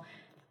still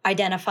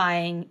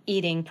identifying,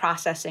 eating,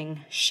 processing,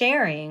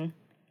 sharing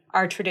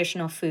our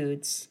traditional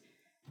foods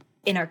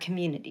in our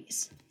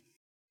communities.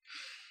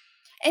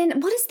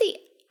 And what is the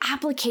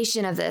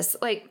application of this?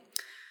 Like,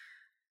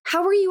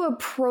 how are you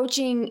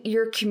approaching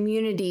your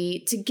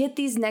community to get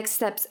these next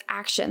steps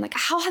action? Like,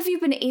 how have you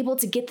been able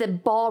to get the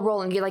ball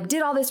rolling? You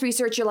did all this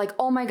research. You're like,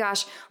 oh my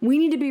gosh, we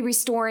need to be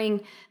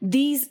restoring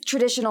these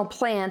traditional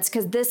plants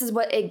because this is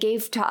what it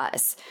gave to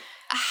us.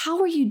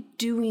 How are you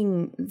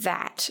doing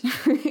that?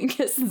 I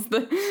guess is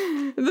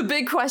the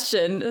big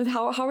question.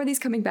 How are these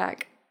coming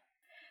back?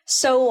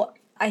 So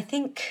I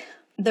think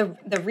the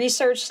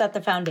research set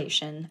the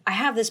foundation. I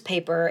have this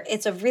paper.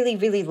 It's a really,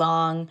 really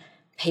long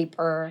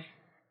paper.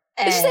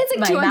 Did you say it's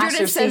like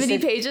 270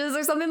 pages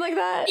or something like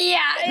that? Yeah.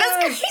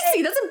 That's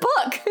crazy. That's a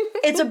book.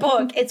 It's a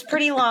book. It's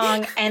pretty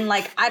long. And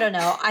I don't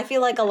know. I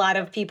feel like a lot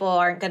of people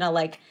aren't going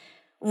to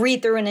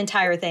read through an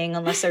entire thing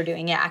unless they're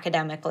doing it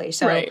academically.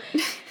 So right.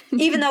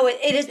 Even though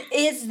it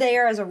is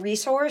there as a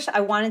resource,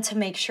 I wanted to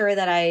make sure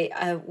that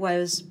I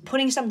was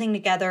putting something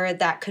together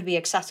that could be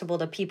accessible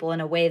to people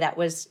in a way that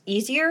was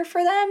easier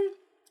for them.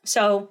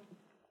 So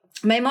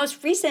my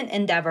most recent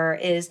endeavor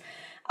is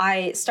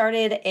I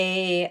started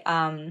a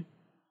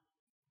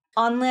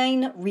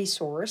online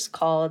resource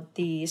called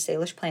the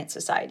Salish Plant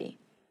Society.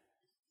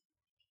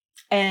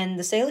 And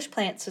the Salish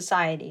Plant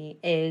Society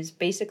is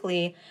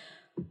basically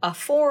a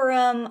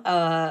forum,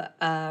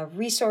 a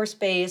resource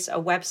base, a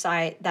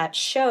website that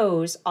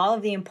shows all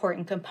of the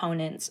important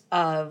components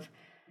of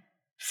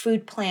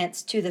food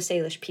plants to the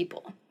Salish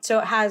people. So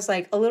it has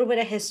a little bit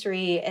of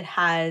history. It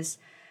has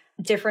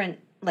different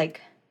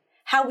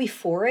how we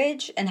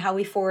forage and how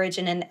we forage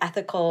in an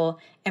ethical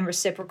and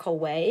reciprocal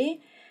way,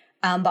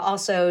 but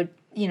also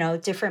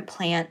different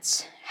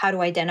plants, how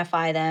to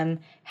identify them,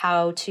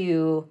 how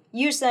to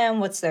use them,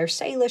 what's their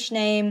Salish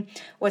name,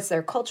 what's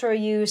their cultural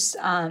use,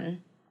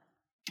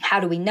 how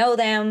do we know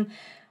them,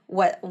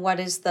 what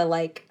is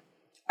the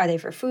are they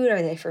for food,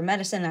 are they for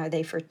medicine, are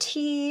they for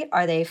tea,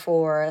 are they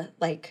for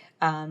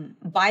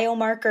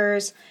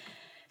biomarkers,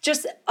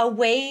 just a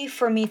way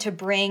for me to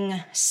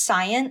bring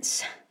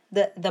science,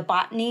 the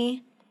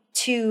botany,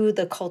 to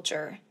the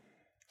culture,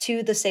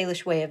 to the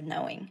Salish way of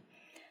knowing.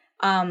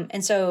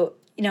 And so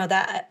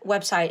that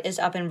website is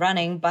up and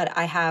running, but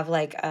I have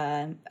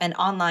an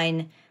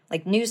online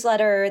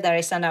newsletter that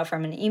I send out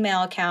from an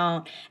email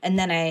account. And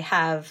then I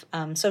have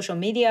social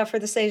media for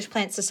the Salish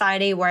Plant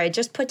Society where I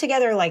just put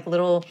together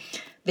little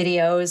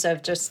videos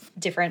of just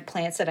different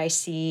plants that I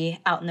see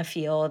out in the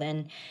field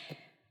and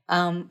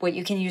what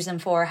you can use them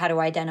for, how to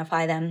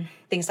identify them,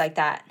 things like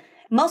that.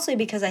 Mostly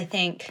because I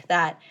think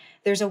that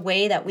there's a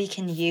way that we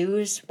can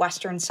use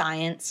Western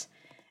science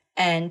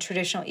and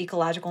traditional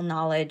ecological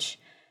knowledge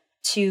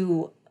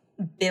to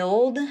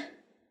build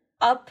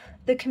up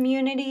the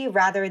community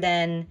rather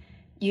than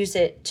use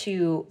it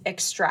to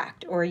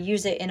extract or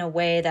use it in a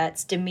way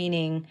that's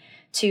demeaning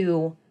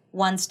to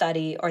one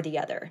study or the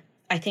other.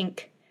 I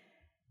think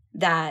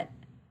that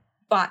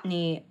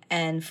botany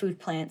and food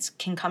plants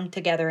can come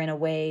together in a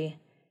way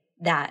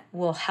that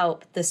will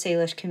help the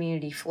Salish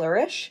community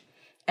flourish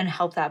and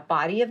help that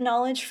body of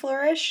knowledge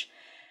flourish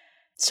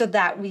so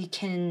that we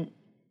can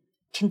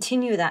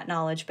continue that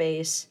knowledge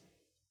base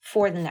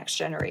for the next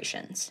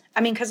generations.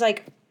 I mean, because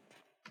like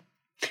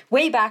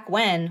way back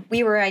when,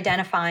 we were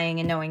identifying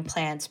and knowing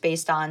plants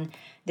based on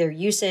their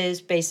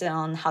uses, based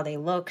on how they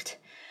looked,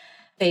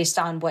 based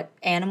on what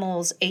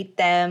animals ate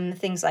them,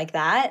 things like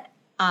that.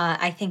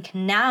 I think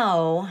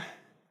now,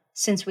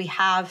 since we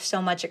have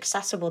so much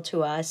accessible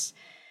to us,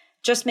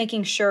 just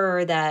making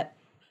sure that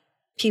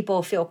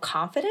people feel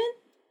confident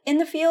in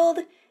the field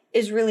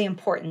is really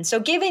important. So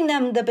giving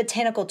them the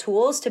botanical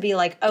tools to be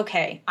like,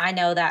 okay, I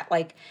know that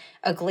like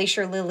a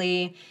glacier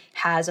lily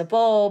has a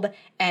bulb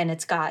and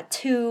it's got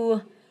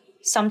 2,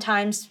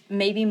 sometimes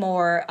maybe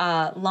more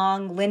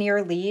long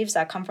linear leaves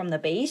that come from the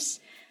base.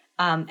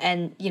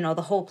 And, you know,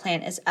 the whole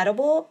plant is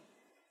edible.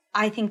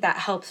 I think that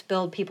helps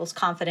build people's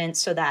confidence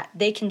so that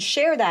they can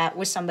share that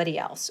with somebody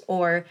else,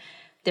 or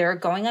they're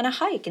going on a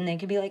hike and they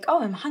can be like,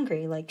 oh, I'm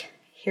hungry. Like,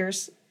 here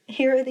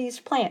are these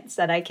plants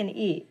that I can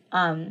eat.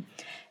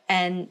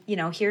 And, you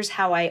know, here's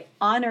how I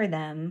honor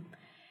them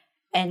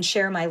and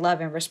share my love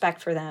and respect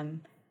for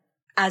them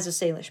as a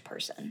Salish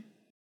person.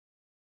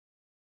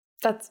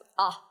 That's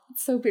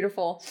so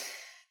beautiful.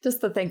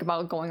 Just to think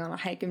about going on a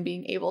hike and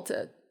being able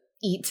to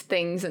eat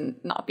things and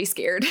not be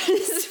scared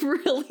is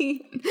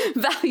really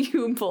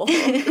valuable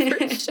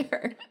for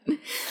sure.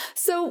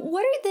 So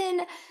what are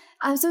then,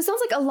 so it sounds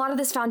like a lot of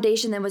this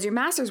foundation then was your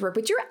master's work,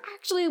 but you're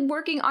actually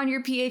working on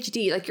your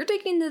PhD. Like you're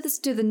taking this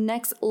to the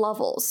next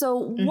level.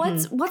 So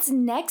what's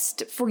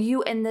next for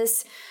you in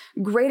this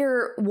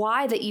greater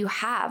why that you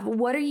have?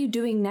 What are you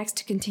doing next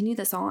to continue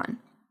this on?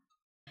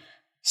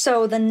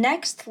 So the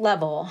next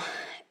level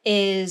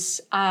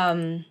is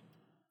I'm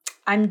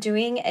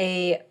doing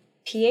a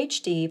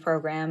PhD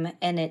program,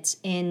 and it's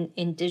in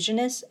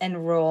Indigenous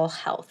and Rural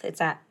Health. It's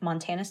at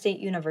Montana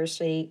State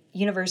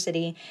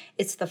University.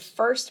 It's the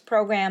first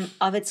program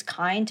of its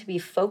kind to be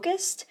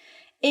focused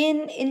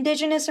in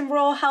Indigenous and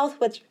Rural Health,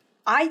 which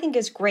I think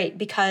is great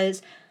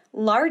because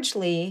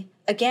largely,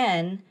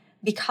 again,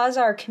 because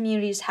our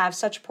communities have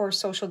such poor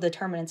social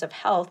determinants of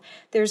health,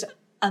 there's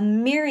a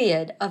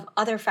myriad of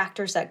other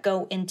factors that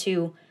go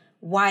into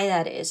why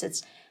that is.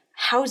 It's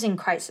housing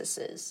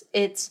crises.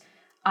 It's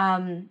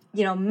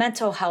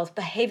mental health,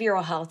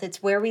 behavioral health.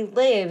 It's where we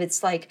live.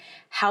 It's like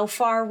how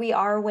far we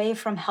are away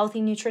from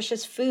healthy,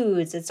 nutritious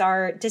foods. It's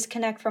our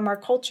disconnect from our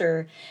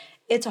culture.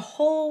 It's a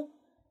whole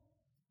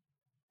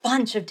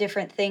bunch of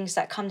different things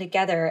that come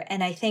together.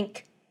 And I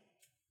think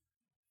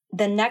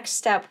the next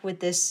step with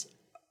this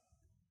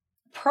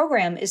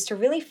program is to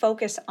really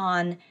focus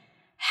on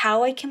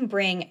how I can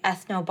bring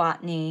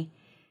ethnobotany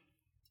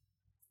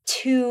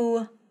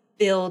to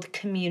build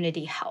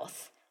community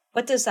health.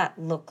 What does that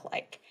look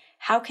like?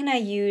 How can I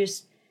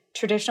use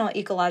traditional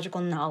ecological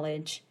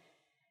knowledge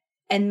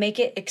and make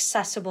it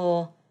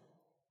accessible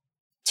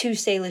to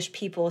Salish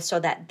people so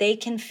that they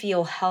can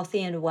feel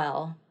healthy and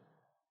well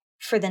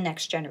for the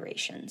next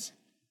generations?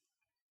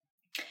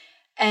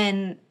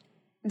 And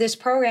this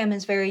program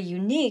is very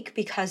unique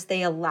because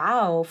they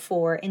allow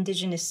for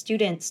Indigenous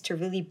students to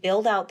really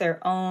build out their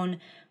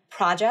own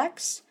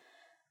projects.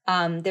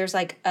 There's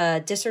like a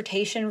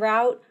dissertation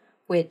route,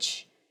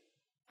 which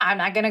I'm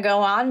not going to go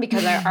on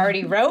because I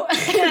already wrote a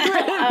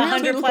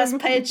 100+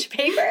 page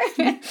paper.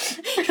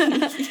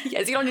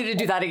 Yes, you don't need to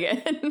do that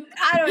again.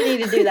 I don't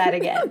need to do that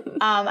again.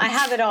 I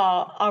have it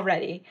all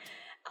already.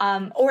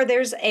 Or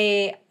there's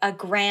a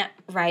grant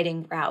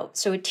writing route.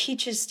 So it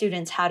teaches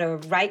students how to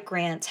write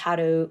grants, how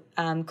to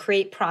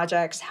create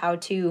projects, how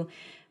to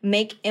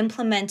make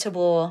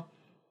implementable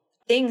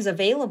things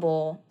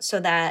available so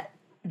that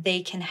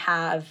they can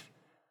have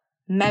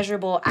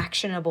measurable,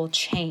 actionable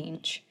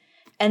change.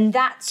 And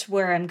that's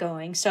where I'm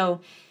going.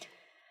 So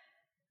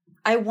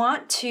I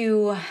want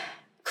to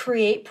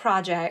create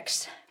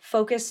projects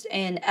focused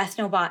in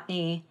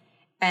ethnobotany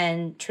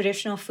and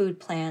traditional food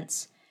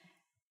plants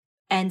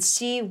and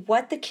see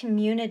what the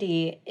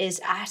community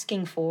is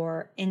asking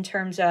for in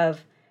terms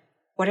of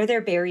what are their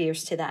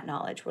barriers to that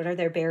knowledge? What are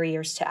their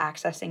barriers to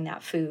accessing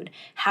that food?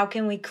 How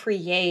can we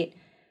create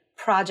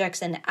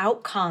projects and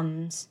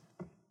outcomes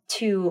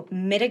to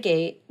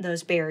mitigate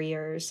those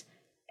barriers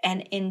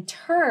and in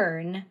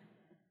turn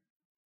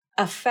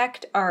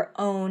affect our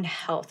own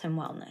health and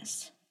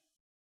wellness?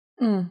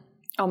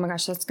 Oh my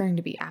gosh, that's going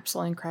to be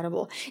absolutely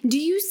incredible. Do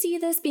you see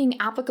this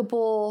being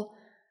applicable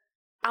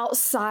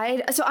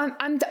outside, so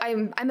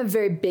I'm a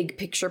very big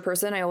picture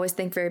person. I always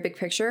think very big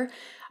picture.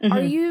 Are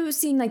you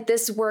seeing like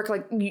this work,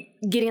 like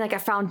getting like a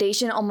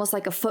foundation, almost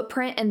like a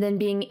footprint, and then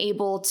being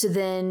able to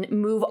then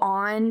move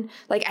on,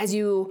 like as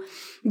you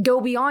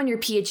go beyond your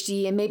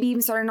PhD and maybe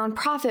even start a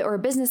nonprofit or a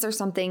business or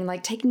something,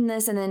 like taking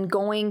this and then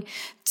going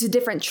to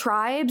different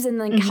tribes and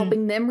like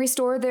helping them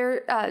restore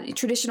their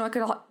traditional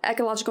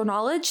ecological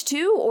knowledge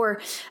too? Or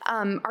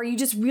are you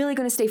just really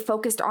going to stay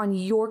focused on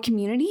your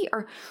community?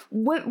 Or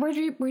where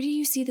do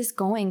you see this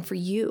going for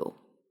you?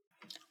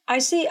 I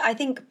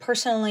think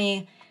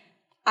personally,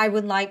 I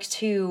would like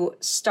to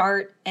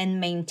start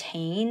and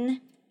maintain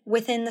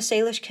within the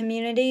Salish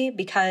community,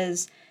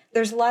 because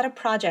there's a lot of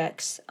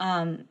projects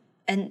and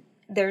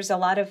there's a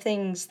lot of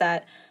things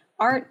that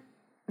aren't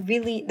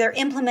really, they're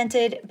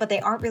implemented, but they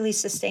aren't really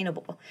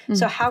sustainable.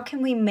 So how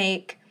can we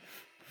make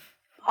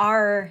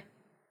our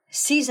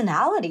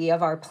seasonality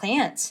of our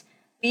plants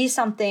be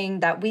something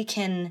that we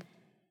can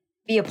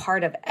be a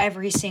part of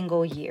every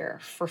single year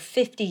for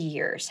 50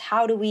 years?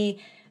 How do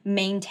we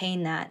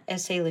maintain that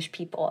as Salish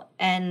people?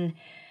 And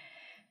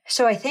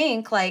so I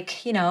think,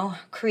 like,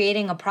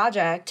 creating a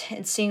project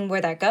and seeing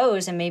where that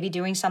goes, and maybe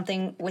doing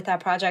something with that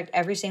project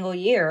every single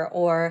year,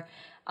 or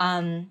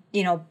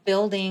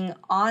building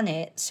on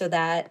it so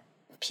that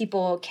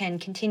people can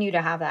continue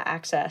to have that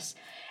access.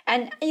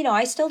 And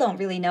I still don't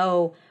really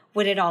know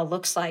what it all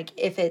looks like,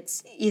 if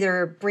it's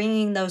either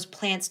bringing those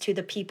plants to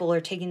the people or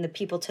taking the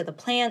people to the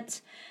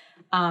plants,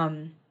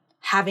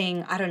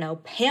 having, I don't know,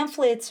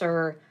 pamphlets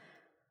or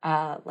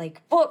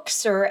like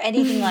books or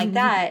anything like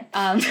that.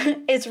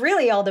 It's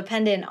really all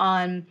dependent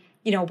on,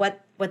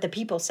 what the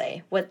people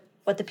say, what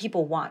the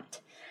people want.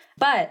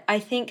 But I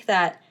think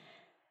that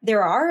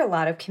there are a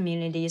lot of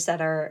communities that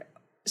are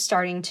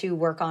starting to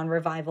work on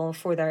revival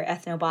for their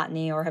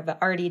ethnobotany, or have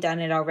already done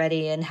it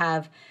already, and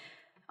have,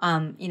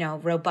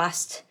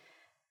 robust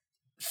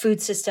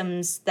food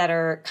systems that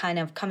are kind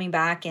of coming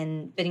back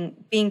and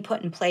being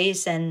put in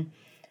place. And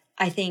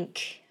I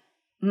think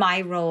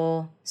my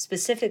role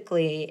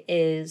specifically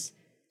is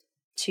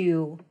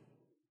to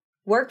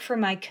work for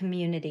my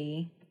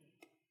community,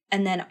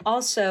 and then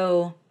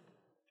also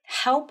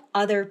help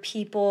other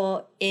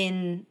people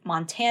in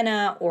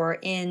Montana or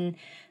in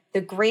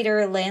the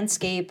greater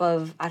landscape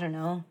of, I don't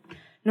know,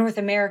 North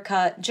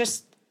America,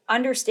 just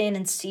understand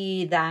and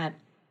see that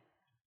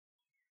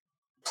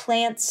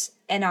plants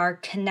and our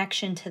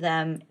connection to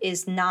them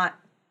is not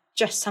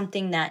just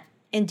something that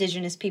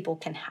Indigenous people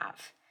can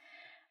have.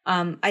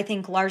 I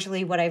think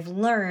largely what I've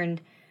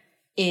learned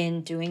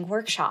in doing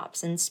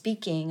workshops and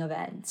speaking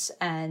events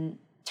and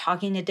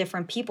talking to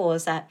different people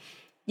is that,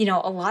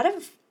 a lot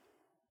of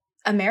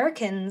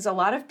Americans, a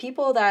lot of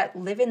people that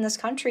live in this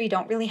country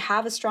don't really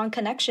have a strong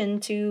connection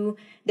to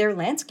their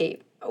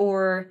landscape,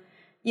 or,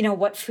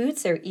 what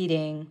foods they're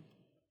eating,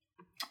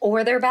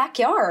 or their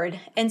backyard.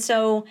 And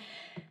so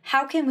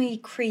how can we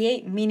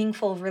create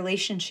meaningful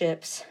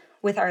relationships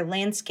with our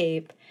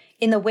landscape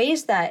in the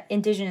ways that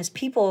Indigenous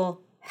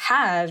people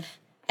have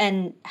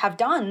and have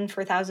done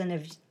for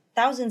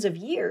thousands of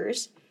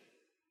years,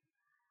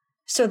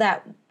 so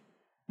that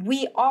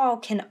we all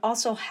can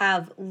also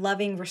have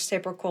loving,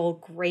 reciprocal,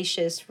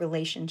 gracious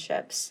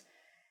relationships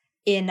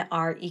in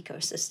our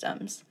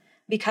ecosystems?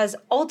 Because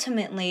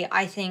ultimately,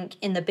 I think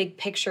in the big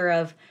picture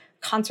of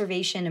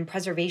conservation and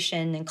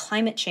preservation and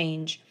climate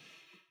change,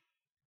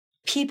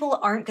 people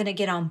aren't going to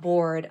get on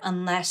board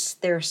unless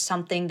there's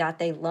something that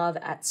they love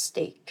at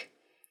stake.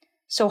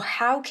 So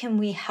how can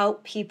we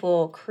help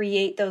people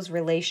create those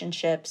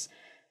relationships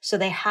so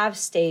they have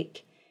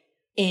stake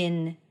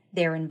in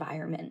their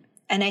environment?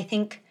 And I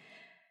think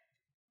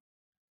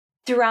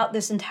throughout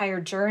this entire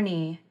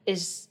journey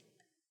is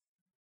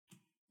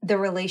the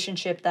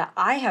relationship that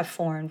I have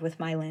formed with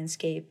my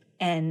landscape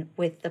and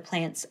with the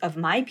plants of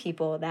my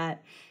people,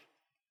 that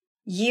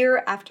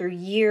year after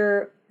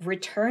year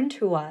return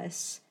to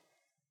us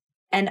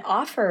and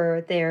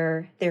offer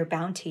their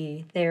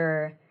bounty,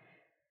 their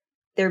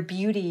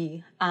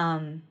beauty,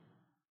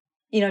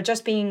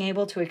 just being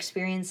able to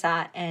experience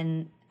that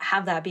and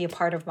have that be a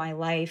part of my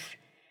life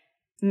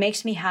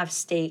makes me have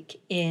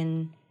stake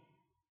in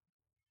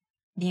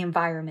the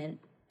environment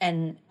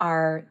and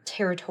our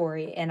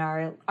territory and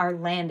our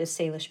land as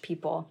Salish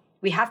people.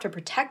 We have to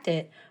protect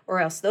it, or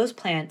else those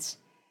plants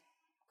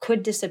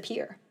could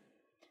disappear.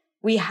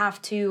 We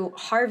have to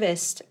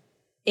harvest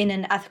in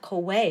an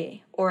ethical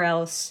way, or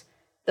else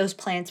those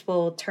plants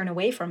will turn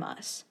away from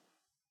us.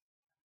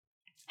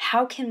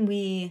 How can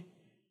we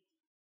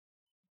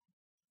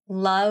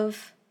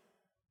love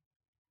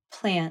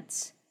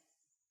plants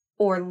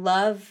or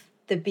love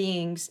the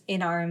beings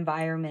in our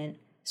environment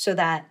so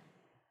that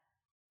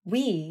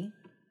we,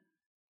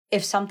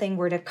 if something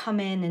were to come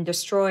in and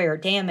destroy or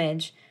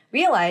damage,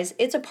 realize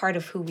it's a part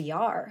of who we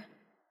are?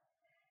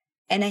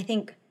 And I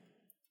think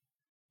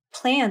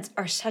plants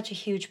are such a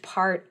huge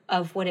part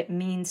of what it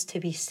means to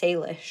be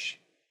Salish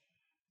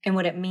and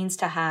what it means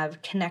to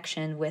have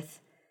connection with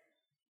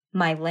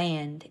my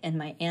land and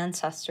my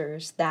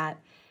ancestors, that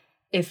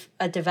if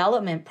a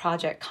development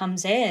project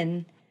comes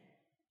in,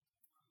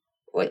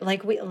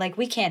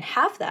 we can't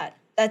have that.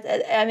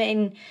 I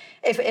mean,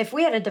 if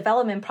we had a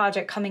development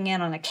project coming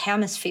in on a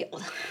camas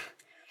field,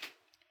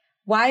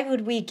 why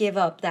would we give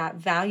up that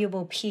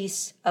valuable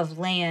piece of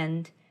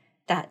land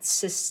that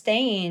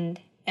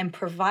sustained and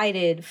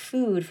provided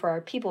food for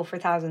our people for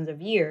thousands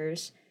of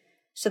years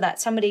so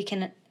that somebody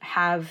can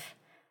have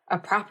a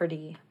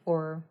property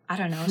or, I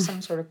don't know,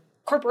 some sort of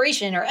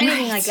corporation or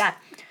anything like that?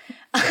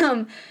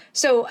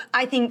 So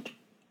I think,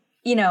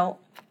 you know,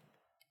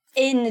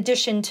 in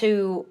addition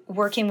to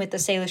working with the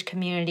Salish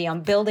community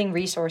on building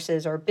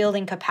resources or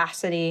building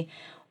capacity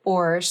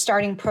or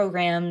starting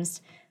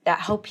programs that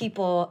help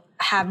people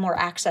have more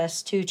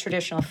access to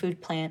traditional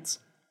food plants,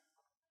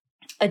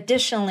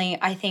 additionally,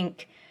 I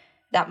think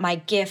that my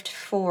gift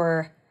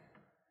for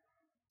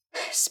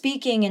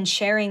speaking and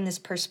sharing this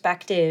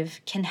perspective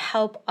can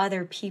help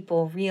other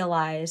people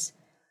realize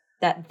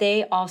that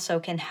they also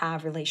can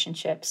have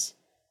relationships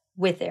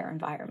with their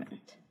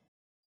environment.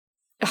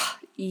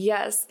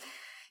 Yes.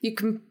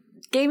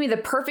 Gave me the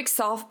perfect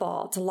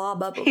softball to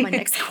lob up what my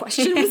next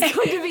question was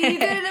going to be. You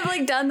couldn't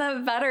have done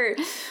that better,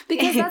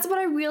 because that's what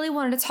I really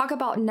wanted to talk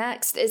about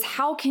next, is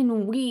how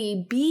can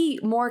we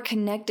be more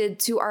connected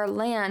to our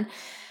land?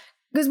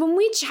 Because when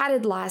we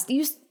chatted last,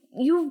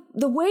 you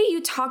the way you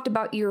talked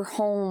about your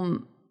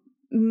home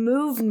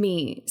moved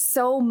me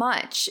so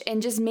much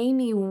and just made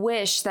me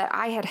wish that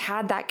I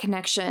had that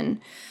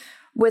connection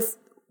with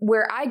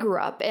where I grew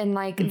up and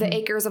the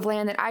acres of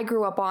land that I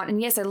grew up on.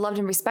 And yes, I loved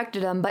and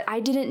respected them, but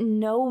I didn't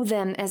know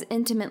them as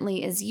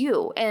intimately as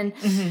you. And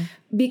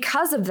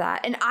because of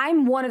that, and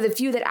I'm one of the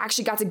few that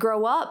actually got to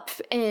grow up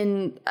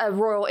in a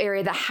rural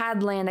area that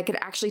had land that could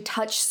actually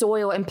touch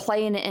soil and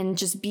play in it and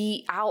just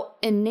be out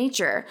in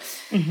nature.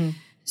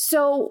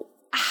 So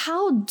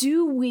how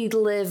do we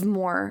live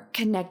more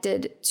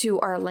connected to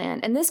our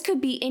land? And this could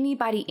be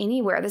anybody,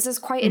 anywhere. This is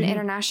quite an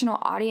international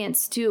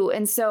audience too.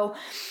 And so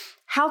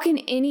how can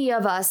any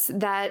of us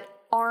that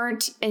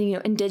aren't,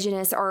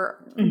 indigenous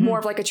or more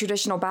of a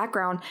traditional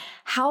background,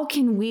 how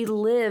can we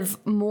live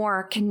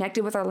more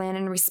connected with our land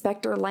and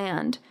respect our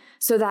land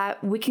so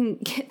that we can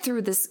get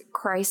through this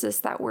crisis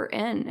that we're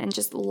in and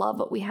just love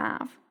what we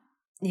have?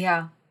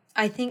 Yeah,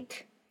 I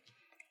think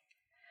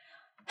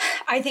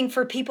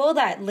for people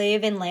that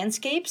live in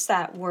landscapes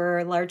that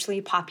were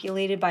largely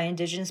populated by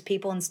indigenous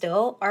people and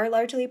still are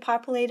largely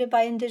populated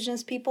by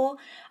indigenous people,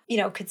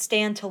 could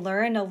stand to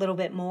learn a little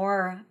bit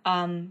more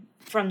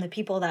from the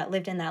people that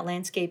lived in that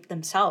landscape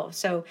themselves.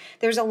 So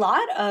there's a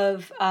lot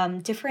of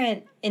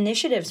different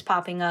initiatives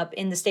popping up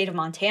in the state of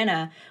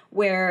Montana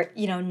where,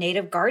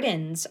 native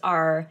gardens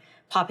are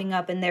popping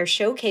up and they're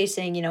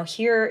showcasing,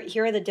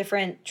 here are the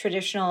different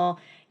traditional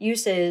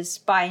uses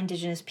by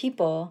indigenous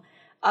people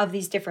of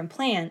these different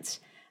plants.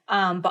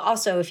 But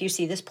also if you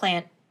see this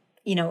plant,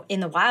 in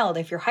the wild,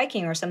 if you're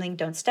hiking or something,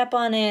 don't step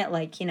on it.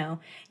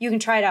 You can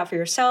try it out for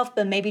yourself,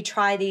 but maybe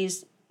try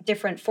these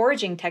different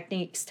foraging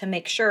techniques to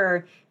make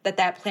sure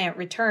that plant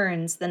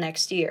returns the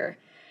next year.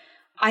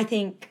 I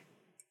think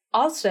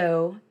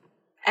also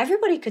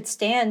everybody could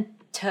stand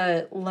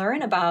to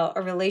learn about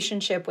a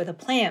relationship with a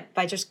plant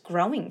by just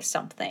growing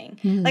something.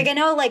 I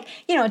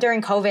know,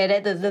 during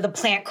COVID, the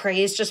plant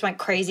craze just went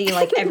crazy.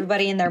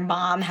 Everybody and their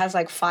mom has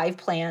 5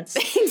 plants.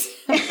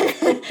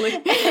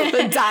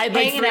 But died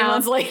 3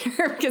 months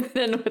later because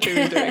then what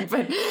they were doing.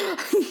 But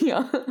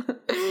yeah.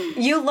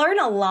 You learn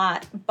a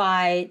lot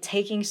by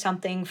taking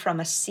something from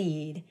a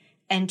seed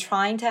and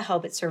trying to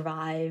help it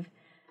survive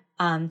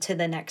to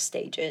the next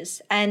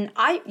stages. And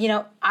I'm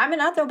an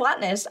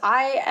ethnobotanist.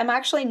 I am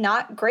actually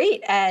not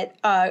great at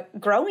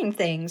growing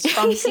things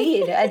from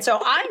seed. And so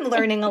I'm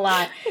learning a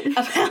lot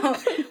about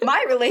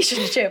my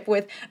relationship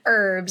with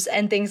herbs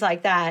and things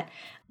like that.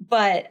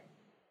 But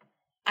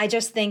I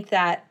just think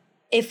that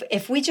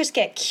if we just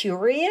get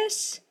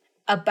curious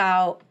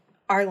about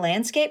our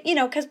landscape,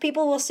 because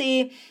people will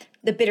see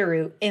the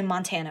bitterroot in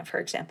Montana, for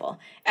example,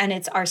 and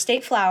it's our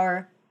state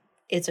flower.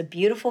 It's a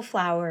beautiful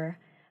flower.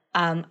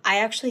 I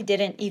actually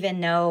didn't even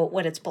know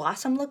what its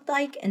blossom looked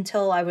like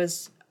until I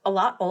was a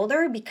lot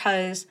older,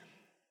 because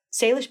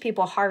Salish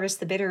people harvest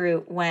the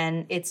bitterroot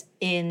when it's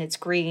in its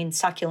green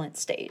succulent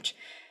stage.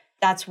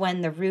 That's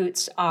when the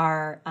roots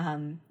are,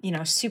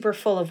 super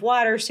full of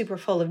water, super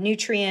full of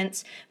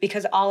nutrients,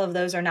 because all of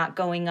those are not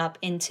going up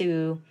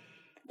into,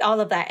 all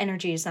of that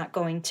energy is not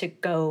going to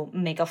go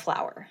make a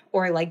flower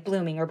or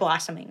blooming or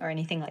blossoming or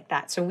anything like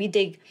that. So we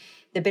dig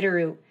the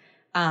bitterroot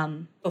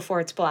before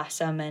it's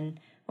blossom, and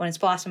when it's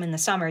blossom in the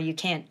summer, you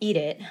can't eat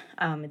it.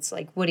 It's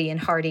woody and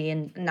hardy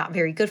and not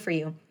very good for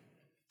you.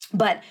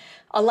 But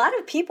a lot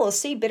of people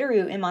see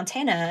bitterroot in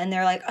Montana and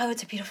they're like, oh,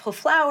 it's a beautiful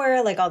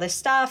flower, all this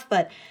stuff,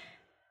 but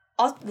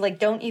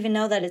don't even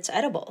know that it's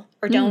edible,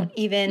 or don't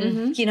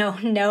even,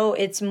 know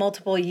its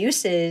multiple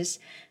uses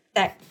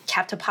that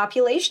kept a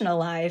population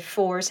alive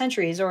for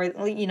centuries. Or,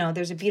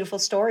 there's a beautiful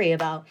story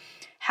about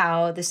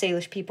how the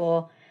Salish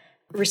people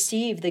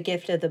received the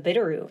gift of the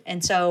bitterroot.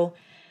 And so,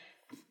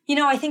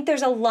 I think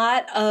there's a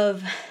lot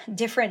of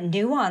different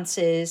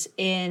nuances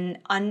in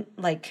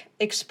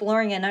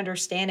exploring and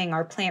understanding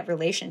our plant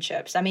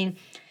relationships. I mean,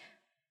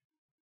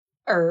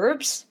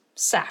 herbs,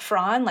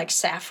 saffron. Like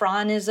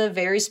saffron is a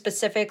very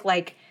specific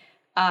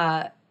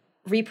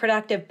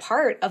reproductive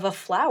part of a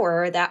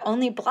flower that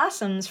only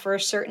blossoms for a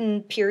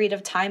certain period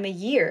of time a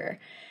year.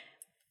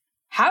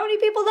 How many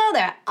people know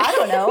that? I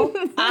don't know.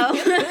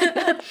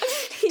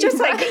 Just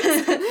like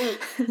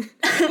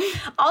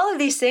all of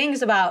these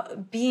things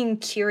about being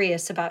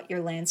curious about your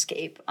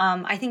landscape.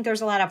 I think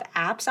there's a lot of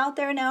apps out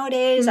there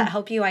nowadays that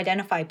help you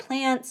identify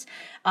plants,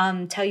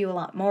 tell you a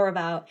lot more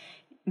about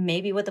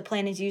maybe what the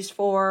plant is used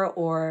for,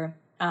 or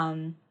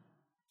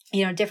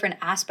different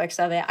aspects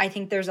of it. I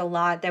think there's a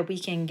lot that we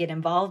can get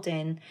involved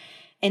in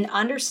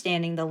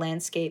understanding the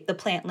landscape, the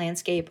plant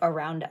landscape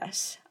around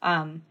us.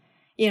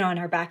 In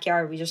our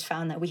backyard, we just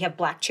found that we have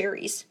black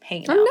cherries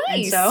hanging out.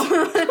 Nice. And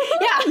so,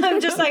 yeah,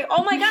 I'm just like,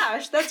 oh my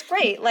gosh, that's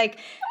great. Like,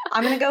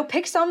 I'm going to go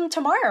pick some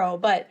tomorrow.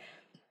 But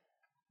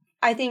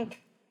I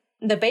think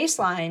the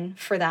baseline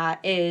for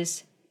that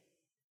is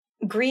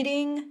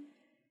greeting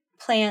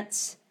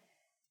plants,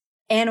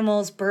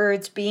 animals,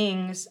 birds,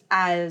 beings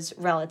as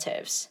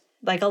relatives.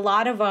 Like, a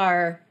lot of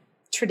our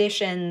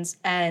traditions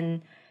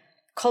and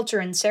culture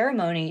and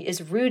ceremony is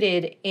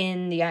rooted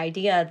in the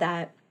idea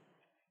that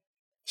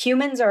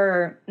humans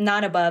are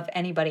not above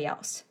anybody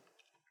else.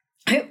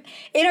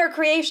 In our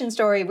creation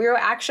story, we were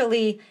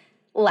actually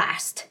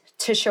last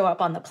to show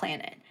up on the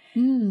planet.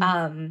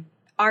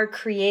 Our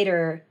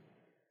creator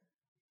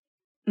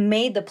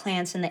made the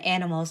plants and the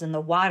animals and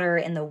the water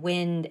and the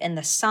wind and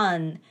the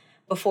sun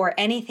before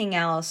anything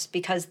else,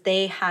 because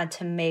they had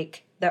to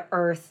make the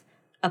earth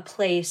a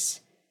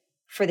place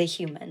for the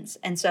humans.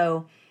 And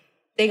so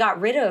they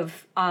got rid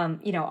of,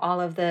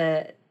 all of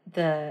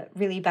the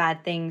really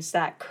bad things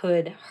that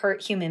could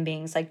hurt human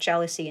beings, like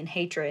jealousy and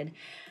hatred,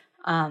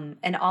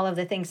 and all of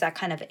the things that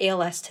kind of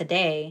ail us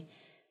today.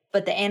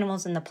 But the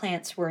animals and the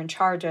plants were in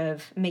charge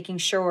of making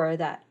sure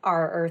that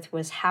our earth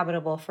was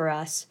habitable for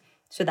us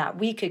so that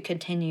we could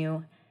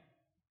continue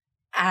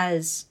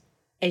as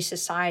a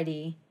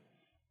society.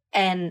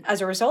 And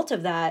as a result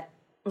of that,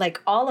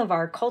 like, all of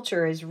our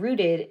culture is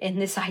rooted in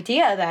this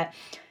idea that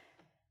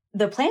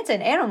the plants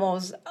and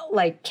animals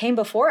like came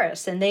before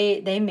us, and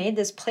they made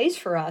this place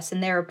for us,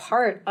 and they're a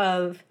part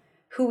of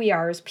who we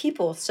are as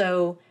people.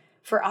 So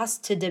for us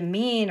to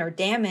demean or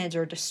damage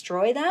or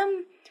destroy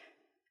them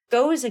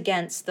goes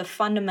against the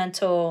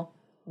fundamental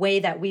way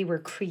that we were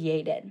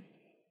created.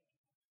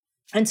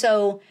 And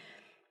so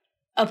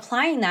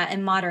applying that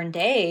in modern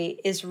day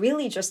is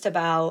really just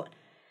about,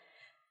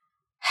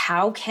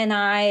 how can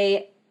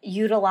I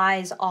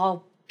utilize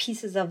all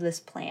pieces of this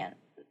plant?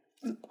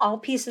 All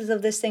pieces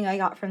of this thing I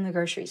got from the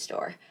grocery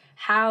store.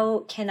 How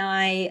can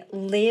I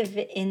live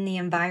in the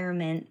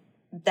environment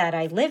that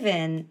I live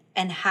in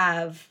and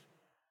have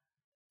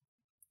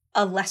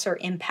a lesser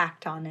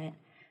impact on it,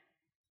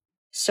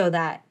 so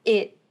that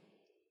it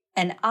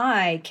and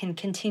I can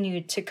continue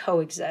to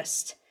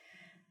coexist?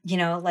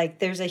 Like,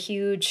 there's a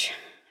huge,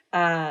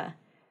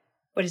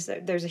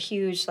 there's a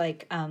huge,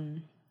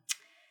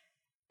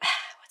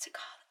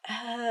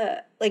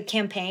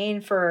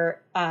 campaign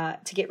for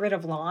to get rid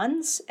of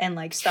lawns and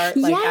start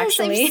actually. I've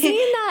seen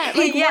that.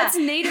 Yeah. What's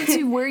native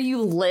to where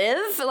you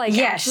live,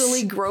 Yes.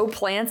 actually grow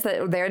plants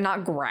that they're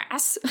not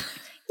grass.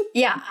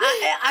 Yeah,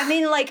 I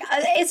mean,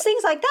 it's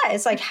things like that.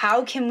 It's like,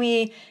 how can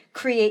we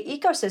create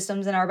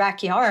ecosystems in our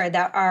backyard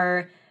that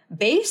are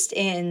based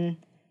in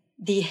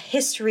the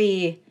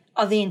history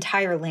of the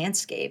entire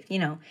landscape?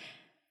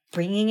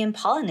 Bringing in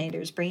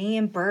pollinators, bringing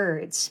in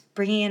birds,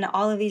 bringing in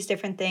all of these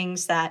different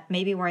things that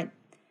maybe weren't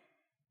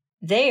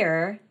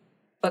there,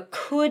 but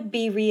could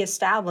be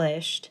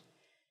reestablished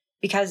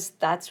because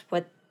that's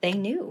what they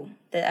knew.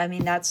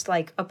 That's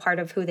like a part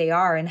of who they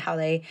are and how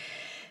they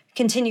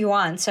continue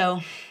on.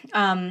 So,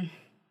 I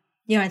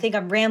think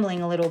I'm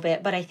rambling a little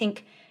bit, but I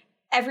think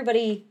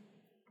everybody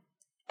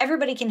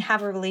can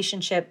have a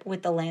relationship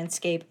with the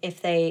landscape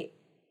if they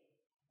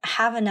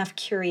have enough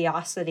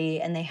curiosity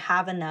and they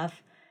have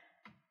enough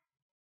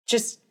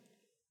just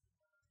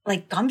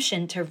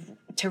gumption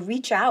to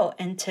reach out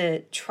and to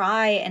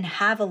try and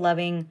have a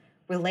loving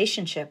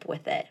relationship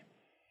with it.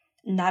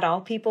 Not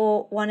all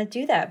people want to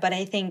do that, but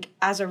I think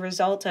as a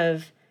result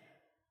of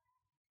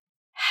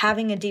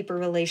having a deeper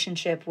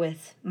relationship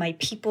with my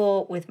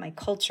people, with my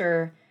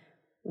culture,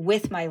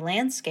 with my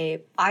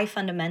landscape, I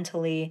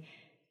fundamentally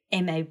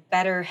am a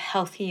better,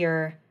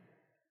 healthier,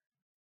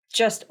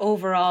 just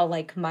overall,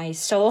 my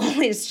soul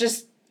is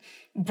just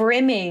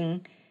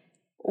brimming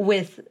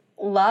with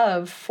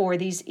love for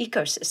these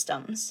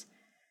ecosystems.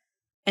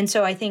 And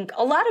so I think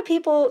a lot of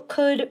people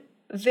could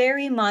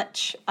very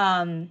much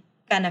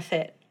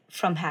benefit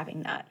from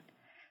having that.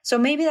 So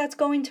maybe that's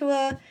going to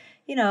a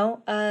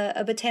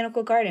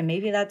botanical garden.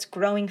 Maybe that's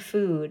growing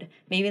food.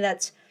 Maybe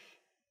that's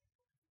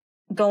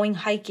going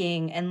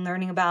hiking and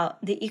learning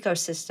about the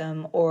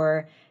ecosystem,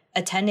 or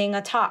attending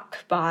a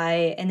talk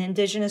by an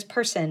Indigenous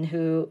person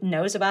who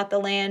knows about the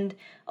land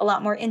a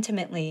lot more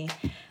intimately.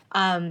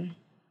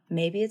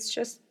 Maybe it's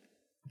just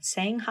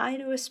saying hi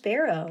to a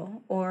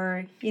sparrow,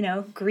 or,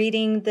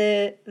 greeting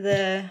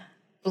the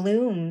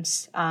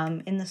blooms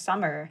in the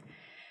summer.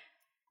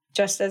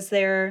 just as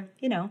they're,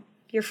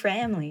 your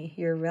family,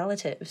 your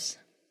relatives.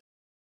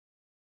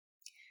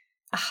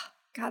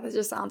 God, that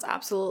just sounds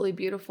absolutely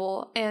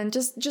beautiful. And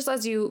just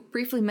as you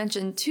briefly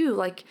mentioned too,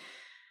 like,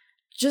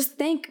 just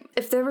think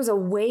if there was a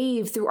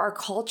wave through our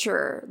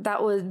culture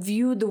that would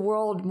view the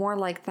world more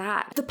like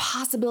that, the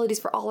possibilities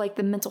for all like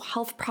the mental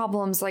health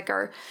problems, like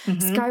our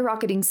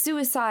skyrocketing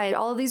suicide,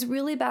 all of these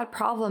really bad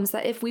problems,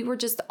 that if we were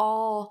just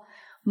all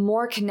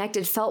more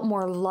connected, felt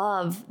more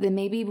love, then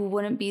maybe we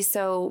wouldn't be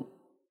so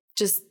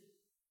just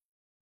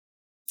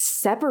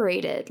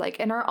separated, like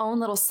in our own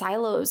little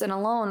silos and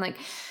alone. Like,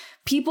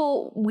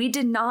 people, we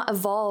did not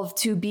evolve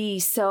to be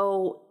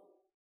so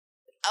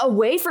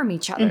away from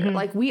each other.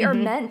 Like, we are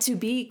meant to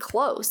be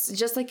close,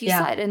 just like you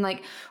said. And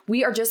like,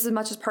 we are just as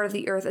much as part of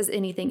the earth as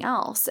anything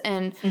else.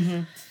 And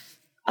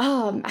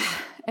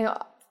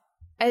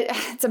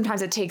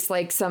sometimes it takes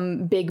like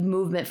some big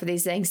movement for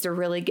these things to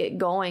really get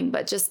going.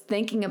 But just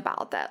thinking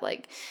about that,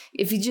 like,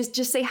 if you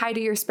just say hi to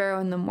your sparrow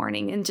in the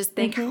morning and just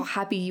think how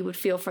happy you would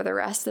feel for the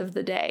rest of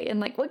the day, and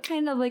like what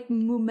kind of like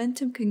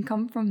momentum can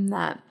come from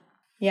that.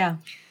 Yeah.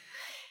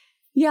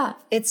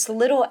 It's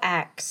little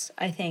acts,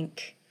 I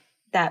think,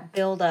 that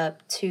build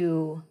up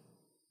to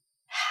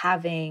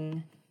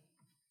having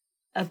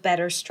a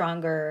better,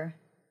 stronger,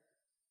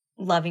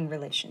 loving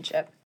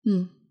relationship.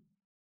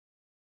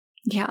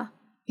 Yeah.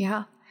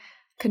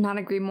 Could not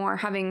agree more.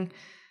 Having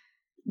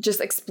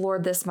just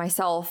explored this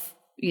myself,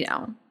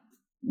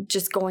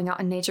 just going out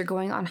in nature,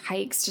 going on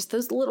hikes, just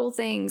those little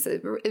things.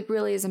 It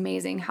really is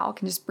amazing how it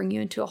can just bring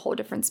you into a whole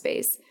different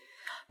space.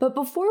 But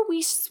before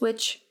we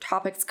switch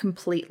topics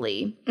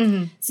completely,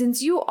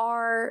 since you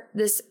are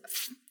this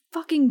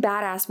fucking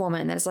badass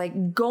woman that's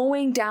like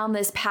going down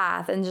this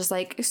path and just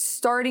like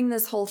starting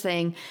this whole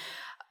thing,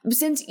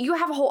 since you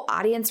have a whole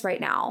audience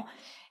right now,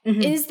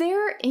 is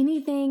there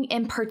anything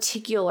in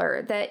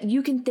particular that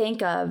you can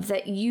think of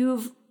that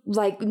you've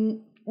like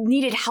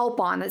needed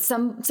help on, that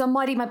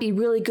somebody might be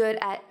really good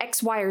at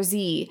X, Y, or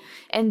Z,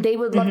 and they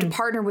would love to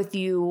partner with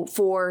you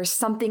for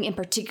something in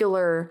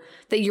particular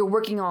that you're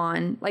working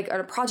on, like on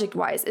a project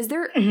wise? Is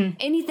there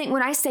anything,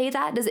 when I say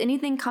that, does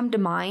anything come to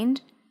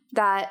mind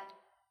that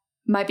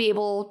might be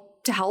able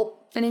to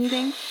help in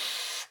anything?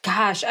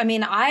 Gosh, I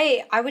mean,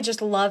 I would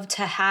just love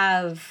to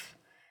have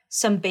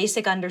some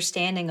basic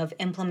understanding of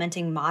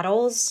implementing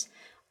models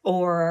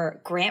or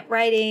grant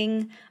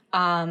writing.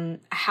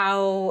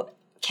 How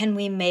can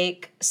we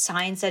make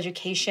science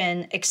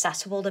education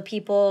accessible to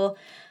people?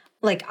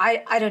 Like,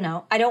 I don't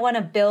know. I don't want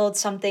to build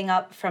something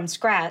up from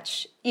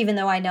scratch, even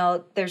though I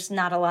know there's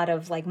not a lot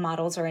of like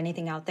models or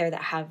anything out there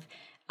that have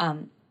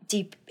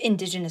deep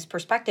indigenous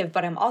perspective.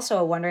 But I'm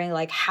also wondering,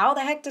 like, how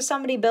the heck does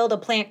somebody build a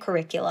plant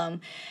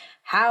curriculum?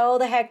 How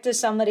the heck does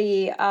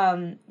somebody,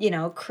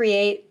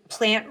 create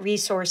plant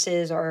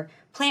resources or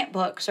plant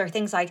books or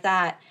things like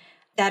that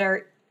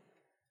are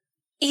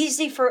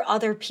easy for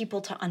other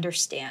people to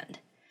understand?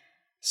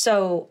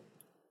 So,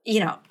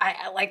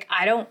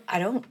 I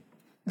don't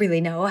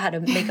really know how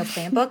to make a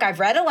plant book. I've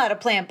read a lot of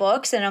plant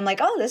books and I'm like,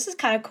 oh, this is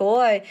kind of cool.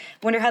 I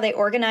wonder how they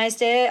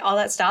organized it, all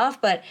that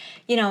stuff. But,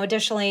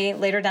 additionally,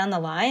 later down the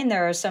line,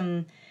 there are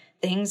some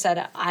things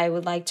that I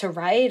would like to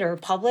write or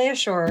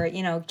publish or,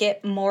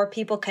 get more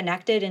people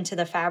connected into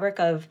the fabric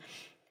of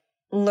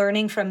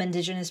learning from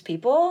Indigenous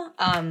people.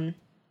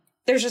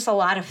 There's just a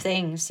lot of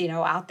things,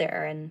 out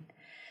there. And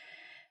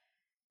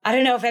I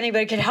don't know if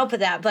anybody could help with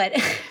that, but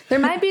there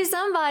might be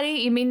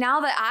somebody. I mean, now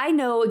that I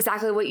know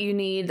exactly what you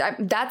need,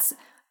 that's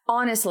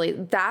honestly,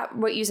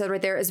 what you said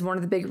right there is one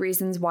of the big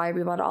reasons why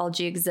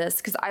Rewildology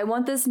exists. Because I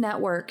want this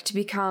network to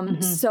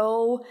become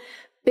so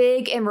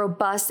big and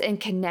robust and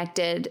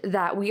connected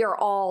that we are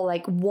all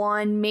like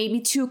one,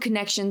 maybe two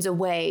connections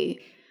away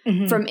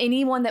from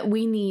anyone that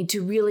we need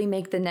to really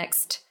make the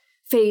next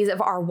phase of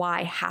our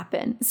why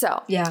happen.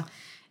 So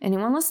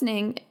anyone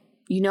listening,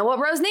 you know what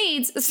Rose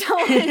needs. So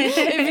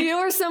if you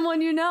or someone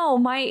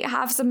might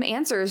have some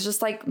answers,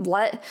 just like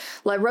let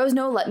Rose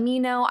know, let me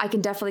know. I can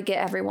definitely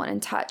get everyone in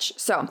touch.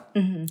 So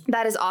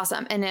that is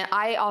awesome. And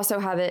I also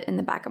have it in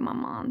the back of my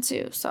mind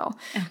too. So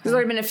there's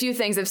already been a few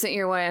things I've sent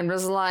your way and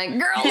was like,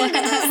 girl, look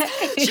at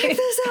this. Check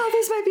this out.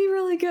 This might be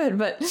really good.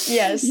 But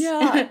yes.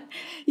 Yeah.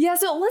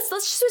 So let's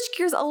switch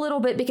gears a little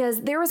bit,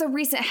 because there was a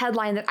recent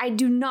headline that I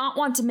do not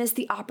want to miss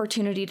the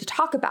opportunity to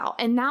talk about.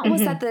 And that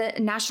was that the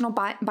National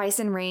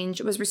Bison Range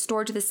was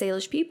restored to the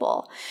Salish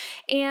people.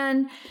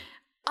 And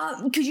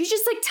could you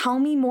just like tell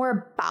me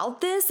more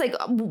about this? Like,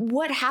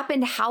 what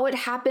happened, how it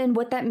happened,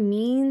 what that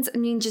means? I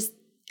mean, just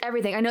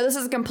everything. I know this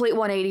is a complete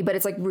 180, but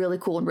it's like really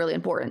cool and really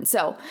important.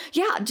 So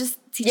just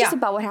teach us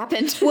about what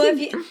happened. Well,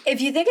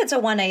 if you think it's a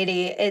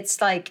 180, it's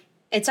like,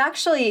 it's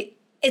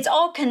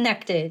all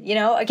connected, again,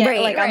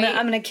 right.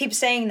 I'm going to keep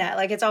saying that,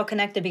 like, it's all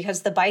connected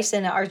because the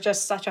bison are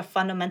just such a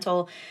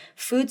fundamental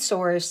food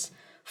source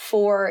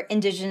for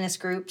Indigenous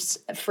groups,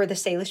 for the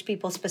Salish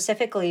people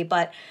specifically.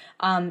 But,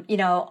 a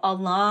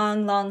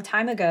long, long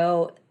time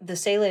ago, the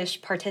Salish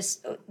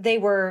they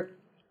were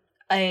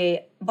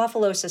a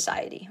buffalo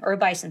society or a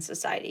bison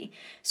society.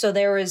 So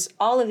there was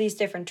all of these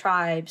different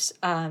tribes,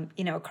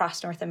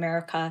 across North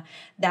America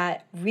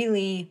that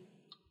really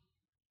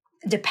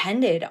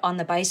depended on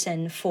the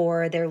bison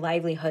for their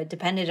livelihood,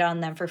 depended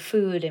on them for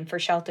food and for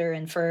shelter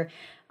and for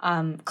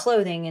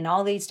clothing and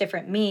all these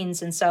different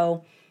means. And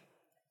so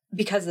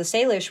because the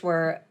Salish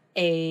were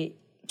a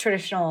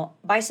traditional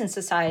bison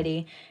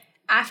society,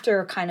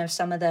 after kind of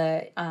some of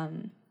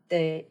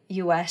the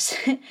U.S.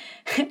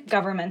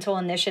 governmental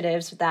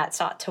initiatives that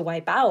sought to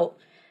wipe out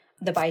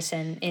the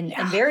bison in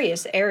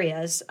various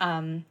areas,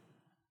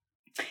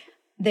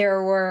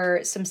 there were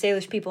some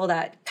Salish people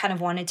that kind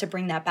of wanted to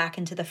bring that back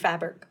into the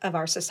fabric of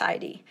our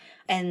society.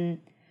 And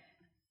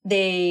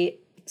they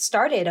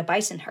started a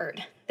bison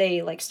herd.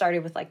 They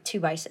started with 2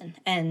 bison,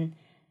 and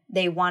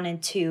they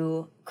wanted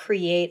to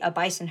create a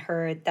bison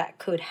herd that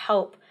could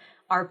help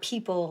our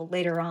people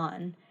later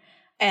on.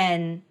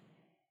 And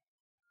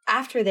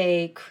after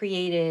they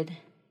created,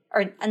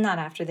 or not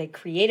after they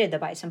created the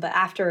bison, but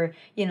after,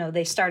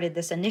 they started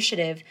this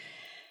initiative,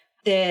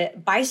 the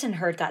bison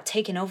herd got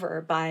taken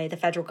over by the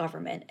federal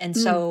government. And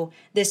so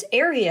this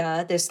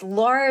area, this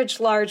large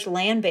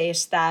land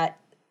base that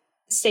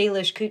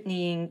Salish,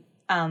 Kootenai,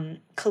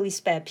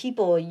 Kalispel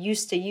people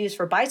used to use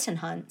for bison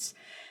hunts,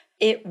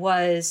 it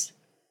was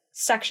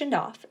sectioned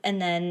off,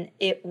 and then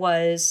it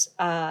was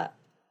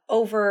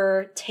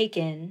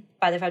overtaken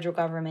by the federal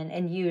government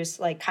and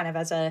used kind of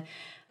as a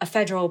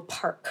federal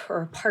park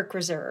or a park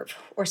reserve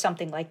or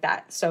something like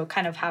that. So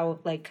kind of how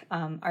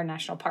our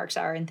national parks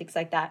are and things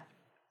like that.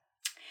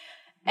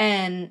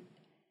 And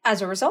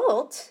as a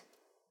result,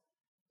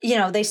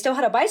 they still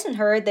had a bison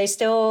herd. They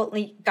still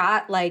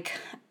got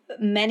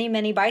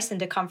many bison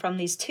to come from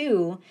these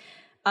 2.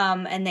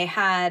 And they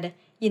had,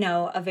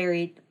 a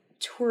very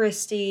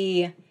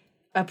touristy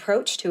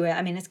approach to it.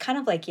 I mean, it's kind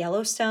of like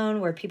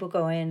Yellowstone, where people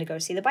go in to go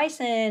see the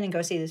bison and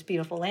go see this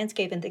beautiful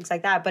landscape and things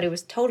like that. But it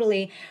was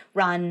totally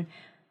run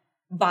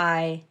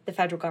by the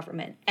federal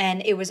government.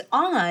 And it was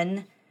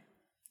on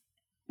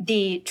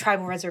the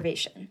tribal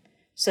reservation.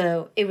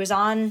 So it was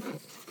on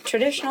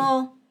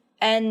traditional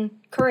and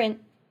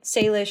current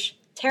Salish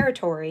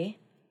territory,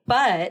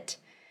 but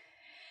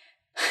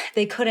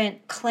they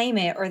couldn't claim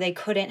it, or they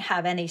couldn't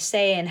have any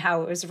say in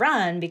how it was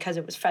run because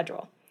it was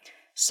federal.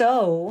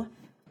 So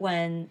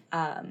when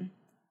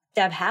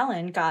Deb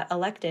Haaland got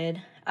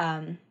elected,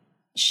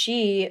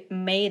 she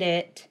made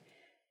it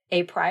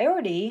a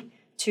priority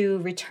to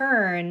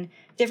return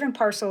different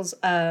parcels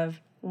of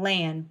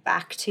land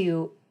back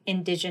to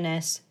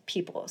Indigenous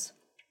peoples.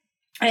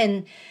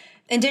 And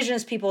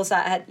Indigenous peoples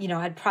that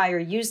had prior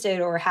used it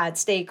or had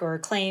stake or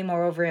claim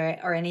or over it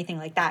or anything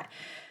like that.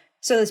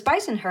 So this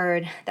bison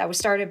herd that was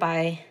started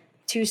by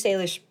 2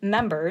 Salish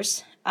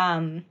members,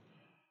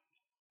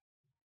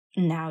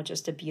 now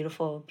just a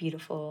beautiful,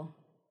 beautiful,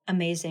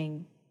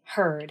 amazing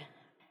herd,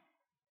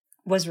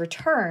 was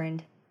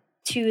returned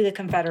to the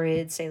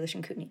Confederated Salish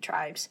and Kootenai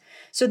tribes.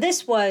 So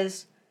this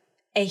was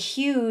a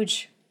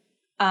huge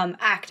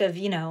act of,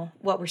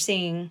 what we're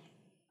seeing,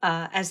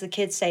 as the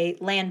kids say,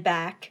 land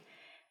back.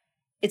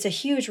 It's a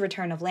huge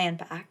return of land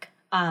back.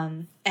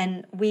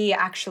 And we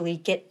actually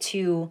get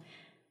to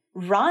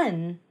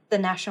run the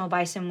National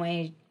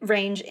Bison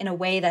Range in a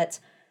way that's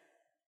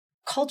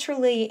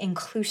culturally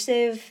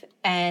inclusive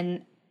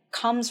and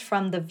comes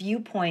from the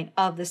viewpoint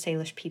of the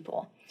Salish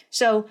people.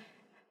 So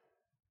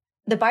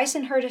the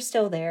bison herd is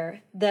still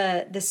there.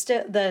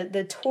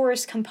 The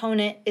tourist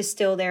component is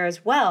still there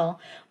as well,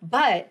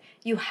 but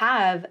you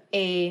have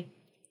a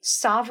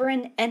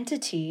sovereign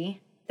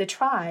entity, the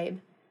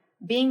tribe,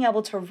 being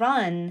able to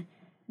run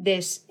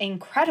this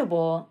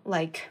incredible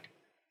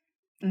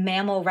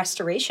mammal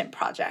restoration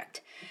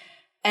project.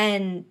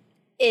 And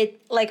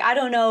it I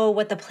don't know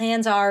what the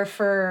plans are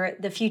for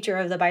the future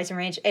of the bison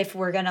range, if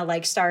we're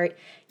gonna start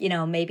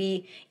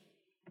maybe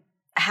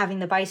having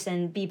the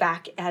bison be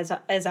back as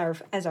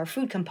our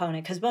food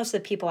component, because most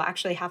of the people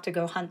actually have to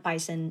go hunt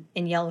bison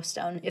in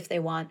Yellowstone if they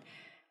want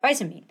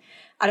bison meat.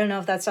 I don't know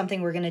if that's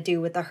something we're going to do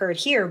with the herd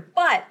here,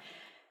 but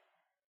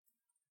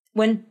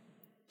when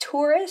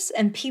tourists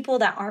and people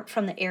that aren't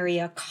from the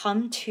area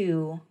come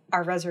to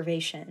our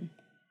reservation,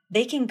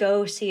 they can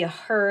go see a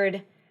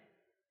herd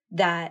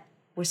that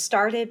was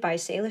started by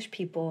Salish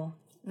people,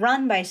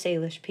 run by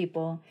Salish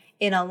people,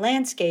 in a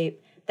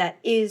landscape that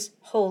is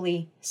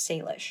wholly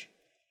Salish.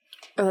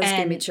 Oh, that's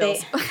giving me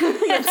chills.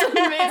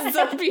 It's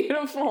so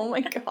beautiful. Oh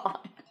my God.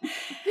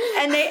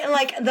 And they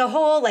the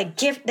whole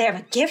gift, they have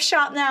a gift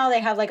shop now.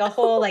 They have a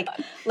whole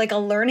a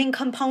learning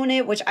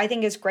component, which I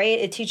think is great.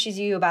 It teaches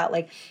you about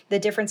the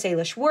different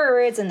Salish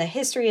words and the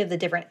history of the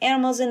different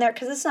animals in there,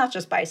 because it's not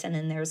just bison,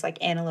 and there's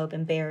antelope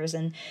and bears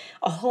and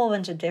a whole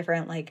bunch of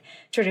different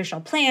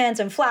traditional plants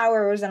and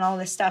flowers and all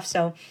this stuff.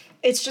 So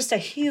it's just a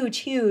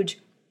huge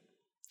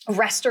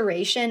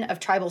restoration of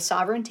tribal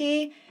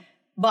sovereignty,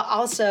 but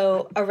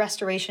also a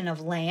restoration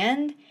of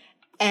land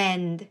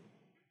and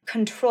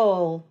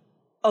control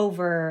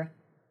over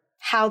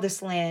how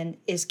this land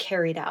is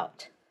carried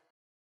out.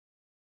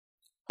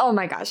 Oh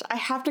my gosh, I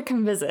have to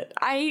come visit.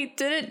 I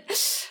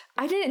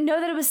didn't know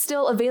that it was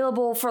still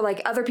available for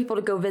like other people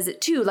to go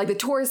visit too, like the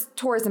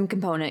tourism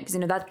component, because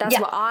that's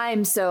what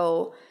I'm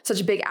such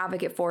a big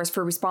advocate for, is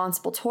for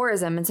responsible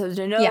tourism. And so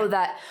to know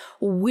that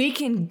we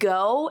can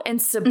go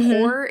and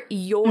support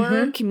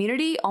your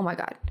community, oh my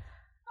God.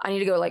 I need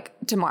to go like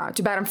tomorrow.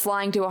 Too bad I'm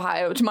flying to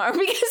Ohio tomorrow,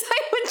 because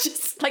I would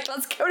just like,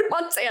 let's go to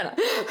Montana.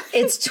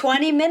 It's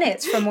 20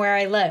 minutes from where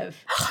I live.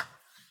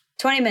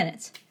 20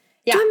 minutes.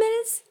 Yeah. 20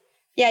 minutes?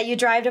 Yeah, you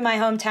drive to my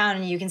hometown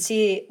and you can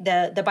see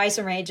the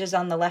bison ranges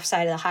on the left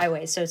side of the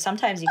highway. So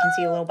sometimes you can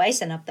see a little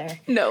bison up there.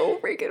 No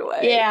freaking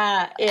way.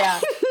 Yeah.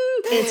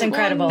 It's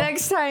incredible. Well,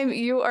 next time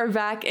you are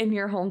back in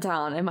your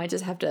hometown, I might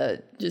just have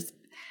to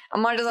I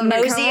might just have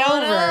mosey to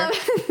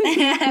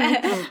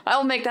over.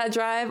 I'll make that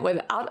drive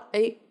without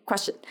a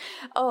question.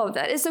 Oh,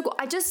 that is so cool.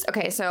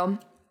 So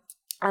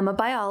I'm a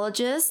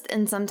biologist,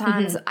 and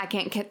sometimes I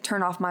can't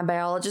turn off my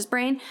biologist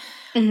brain.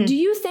 Do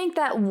you think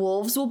that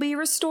wolves will be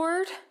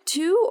restored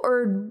too?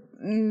 Or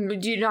do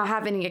you not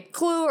have any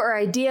clue or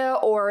idea?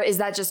 Or is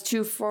that just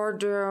too far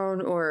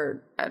down?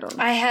 Or I don't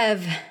know. I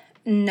have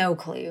no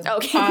clue.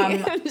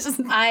 Okay.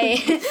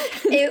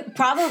 It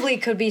probably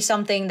could be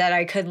something that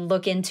I could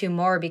look into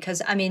more,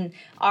 because I mean,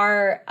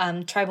 our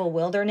tribal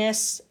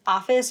wilderness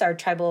office, our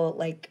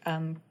tribal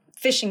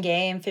fish and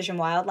game, fish and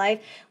wildlife,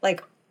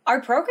 like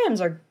our programs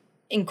are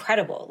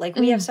incredible. Like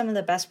we have some of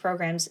the best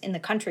programs in the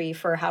country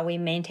for how we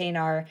maintain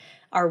our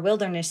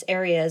wilderness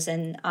areas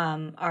and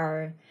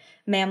our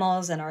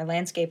mammals and our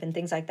landscape and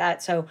things like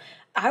that. So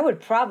I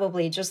would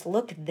probably just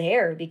look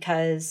there,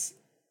 because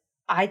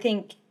I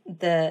think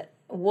the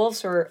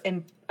wolves are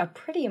a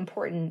pretty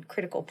important,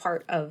 critical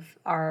part of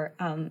our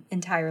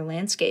entire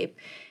landscape,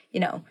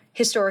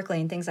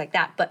 historically and things like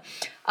that. But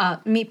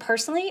me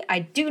personally, I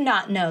do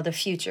not know the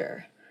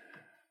future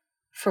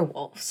for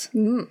wolves.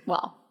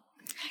 Well,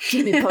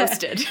 keep me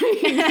posted,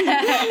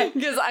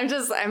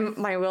 because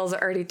my wheels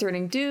are already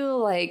turning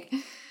due.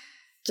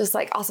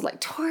 Also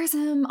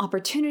tourism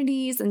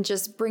opportunities, and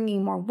just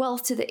bringing more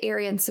wealth to the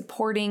area and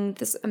supporting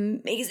this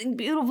amazing,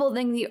 beautiful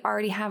thing that you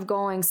already have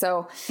going.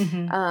 So,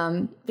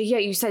 but yeah,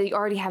 you said you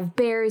already have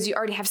bears, you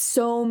already have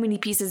so many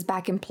pieces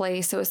back in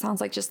place. So it sounds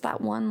like just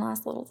that one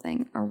last little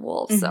thing are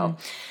wolves. So,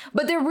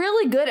 but they're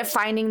really good at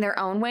finding their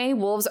own way.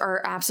 Wolves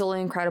are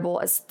absolutely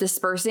incredible at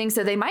dispersing.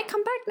 So they might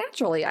come back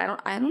naturally. I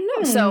don't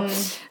know. So,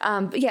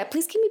 but yeah,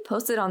 please keep me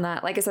posted on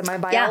that. Like I said, my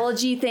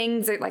biology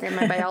things, like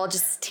my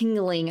biologist's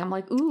tingling. I'm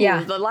like, ooh,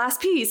 the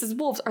last piece is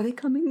wolves. Are they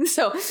coming?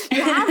 So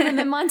you have them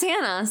in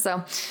Montana.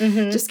 So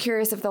just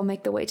curious if they'll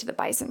make the way to the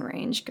bison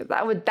range, because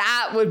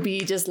that would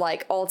be just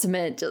like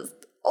ultimate, just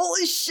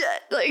holy shit.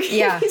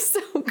 It'd be so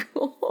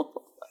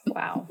cool.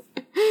 Wow.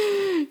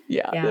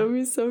 Yeah, that would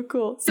be so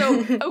cool.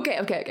 So,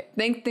 okay.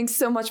 Thanks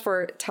so much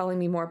for telling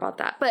me more about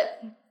that.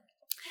 But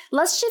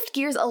let's shift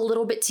gears a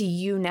little bit to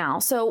you now.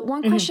 So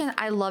one question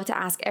I love to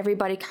ask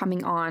everybody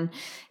coming on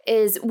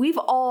is, we've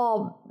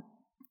all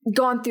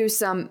gone through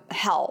some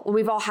hell.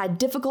 We've all had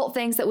difficult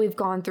things that we've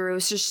gone through,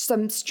 so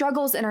some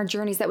struggles in our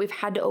journeys that we've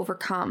had to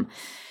overcome.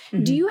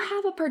 Do you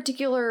have a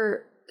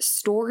particular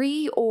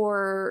story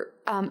or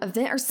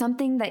event or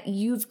something that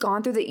you've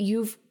gone through that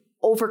you've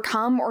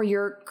overcome or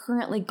you're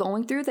currently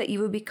going through that you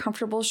would be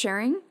comfortable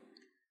sharing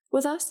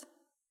with us?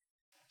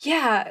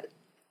 Yeah,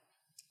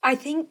 I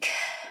think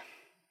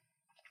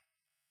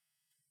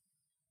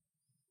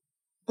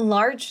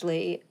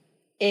largely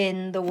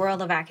in the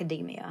world of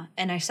academia,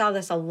 and I saw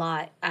this a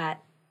lot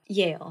at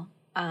Yale,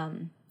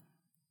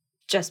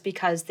 just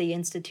because the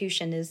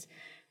institution is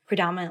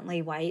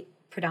predominantly white,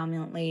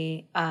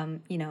 predominantly,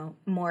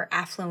 more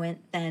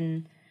affluent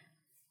than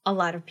a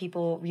lot of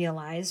people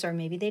realize, or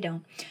maybe they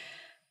don't,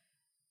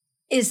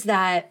 is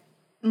that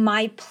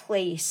my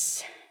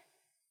place,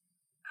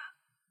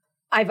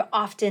 I've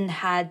often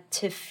had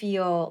to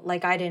feel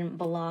like I didn't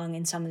belong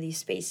in some of these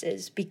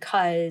spaces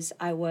because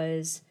I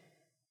was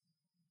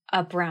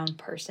a brown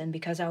person,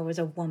 because I was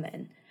a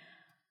woman.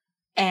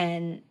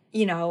 And,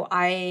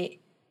 I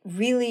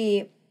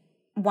really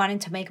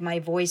wanted to make my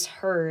voice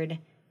heard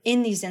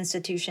in these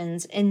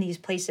institutions, in these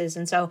places.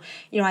 And so,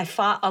 I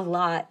fought a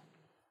lot.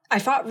 I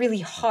fought really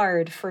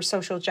hard for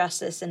social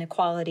justice and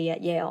equality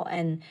at Yale.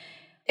 And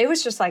it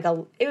was just like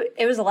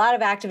it was a lot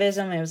of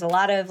activism. It was a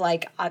lot of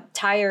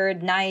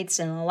tired nights,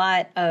 and a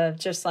lot of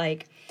just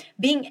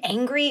being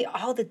angry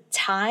all the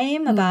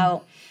time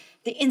about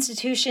the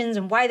institutions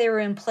and why they were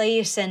in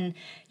place, and,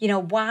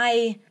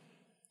 why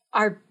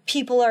our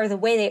people are the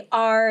way they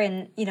are,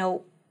 and,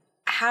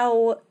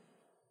 how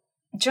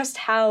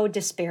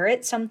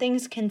disparate some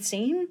things can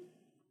seem.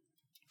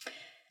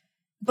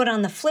 But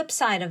on the flip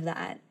side of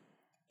that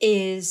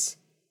is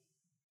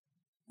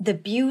the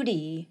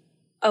beauty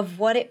of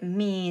what it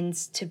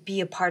means to be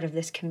a part of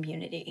this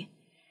community.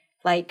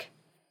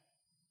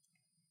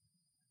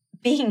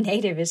 Being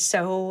Native is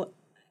so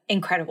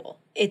incredible.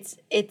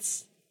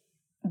 It's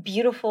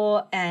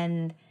beautiful,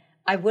 and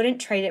I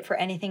wouldn't trade it for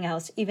anything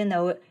else, even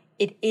though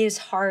it is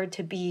hard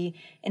to be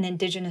an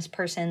Indigenous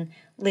person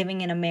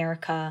living in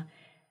America.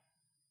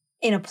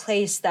 in a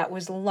place that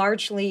was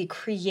largely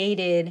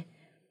created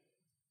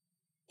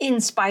in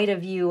spite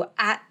of you,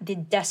 at the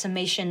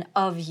decimation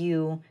of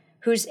you,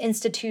 whose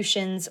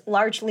institutions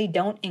largely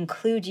don't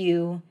include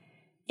you,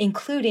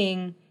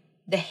 including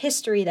the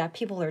history that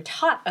people are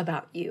taught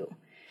about you.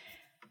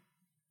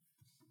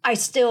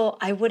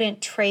 I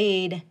wouldn't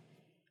trade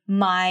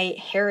my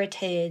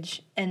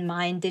heritage and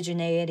my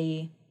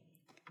indigeneity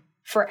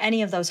for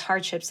any of those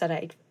hardships that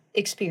I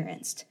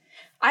experienced.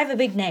 I have a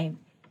big name.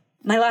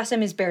 My last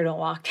name is Bear Don't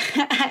Walk.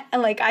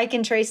 And like, I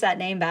can trace that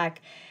name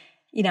back,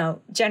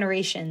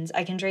 generations.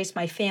 I can trace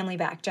my family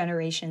back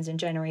generations and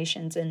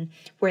generations and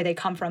where they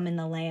come from in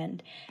the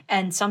land.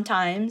 And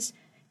sometimes,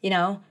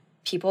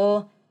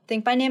 people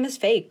think my name is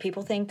fake.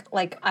 People think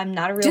like I'm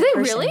not a real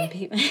person. Do they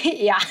really?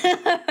 Yeah.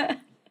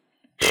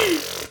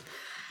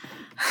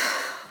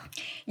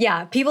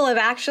 Yeah, people have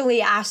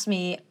actually asked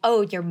me,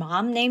 "Oh, your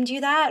mom named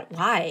you that?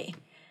 Why?"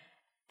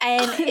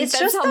 And it's That's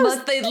just how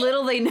much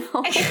little they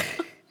know.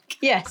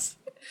 Yes.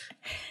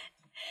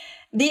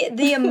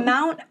 The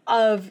amount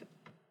of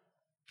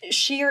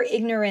sheer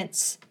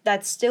ignorance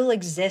that still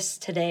exists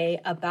today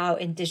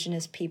about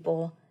Indigenous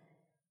people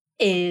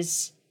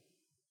is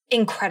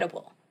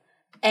incredible.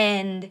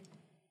 And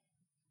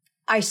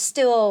I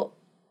still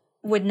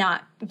would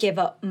not give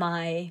up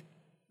my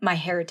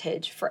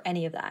heritage for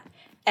any of that.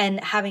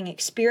 And having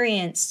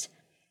experienced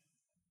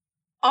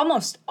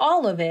almost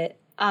all of it,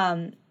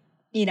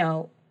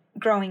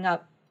 growing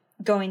up,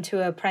 going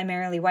to a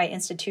primarily white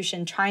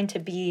institution, trying to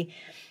be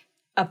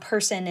a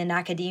person in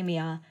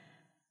academia,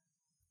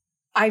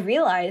 I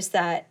realized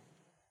that,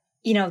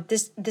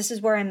 this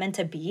is where I'm meant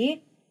to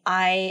be.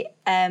 I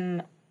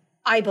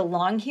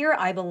belong here.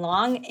 I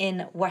belong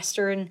in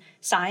Western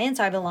science.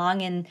 I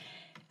belong in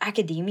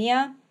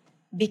academia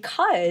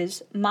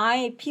because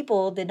my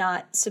people did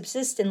not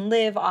subsist and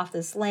live off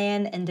this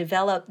land and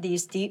develop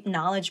these deep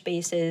knowledge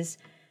bases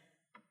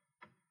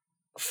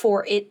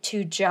for it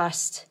to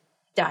just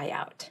die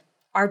out.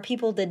 Our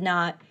people did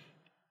not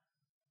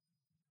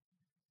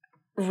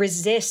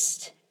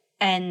resist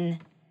and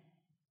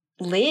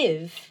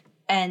live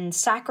and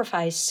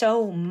sacrifice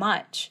so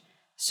much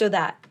so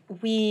that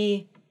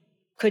we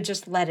could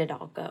just let it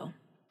all go.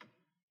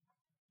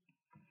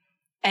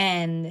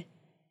 And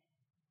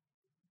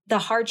the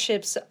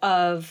hardships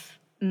of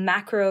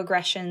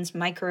macroaggressions,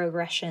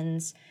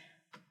 microaggressions,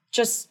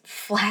 just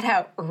flat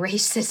out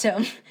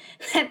racism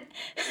that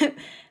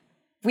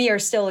we are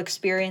still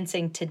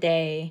experiencing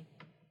today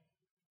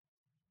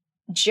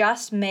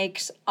just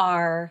makes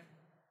our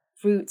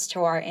roots to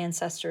our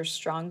ancestors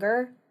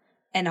stronger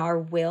and our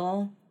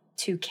will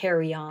to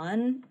carry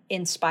on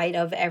in spite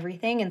of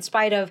everything, in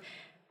spite of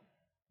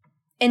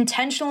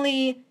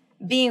intentionally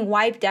being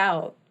wiped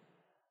out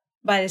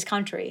by this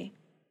country.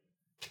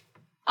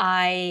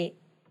 I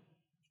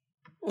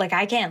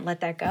can't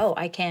let that go.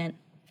 I can't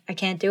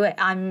do it.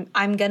 I'm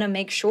going to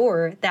make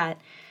sure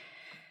that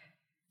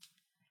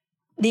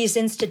these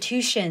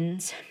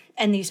institutions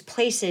and these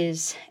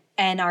places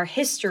and our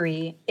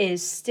history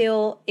is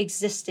still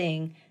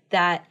existing,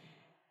 that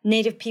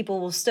Native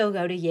people will still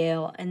go to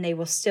Yale and they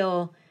will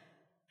still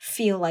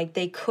feel like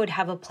they could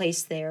have a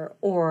place there,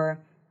 or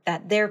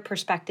that their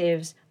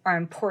perspectives are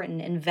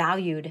important and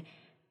valued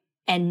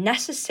and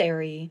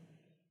necessary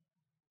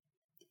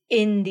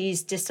in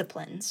these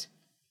disciplines.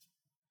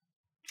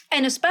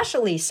 And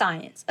especially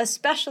science,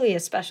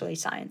 especially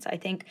science. I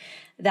think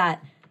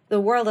that the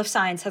world of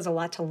science has a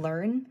lot to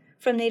learn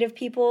from Native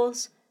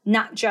peoples,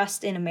 not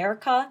just in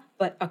America,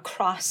 but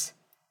across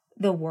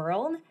the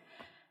world.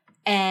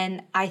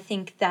 And I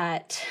think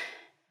that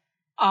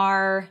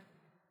our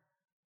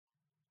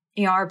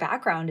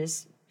background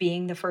is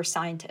being the first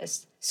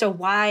scientist. So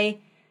why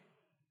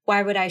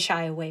would I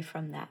shy away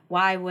from that?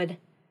 Why would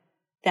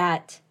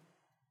that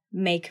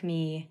make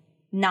me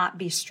not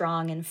be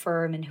strong and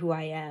firm in who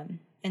I am?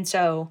 And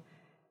so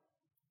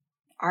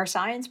our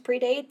science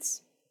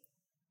predates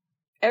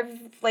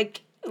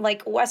like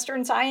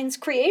Western science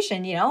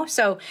creation,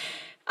 So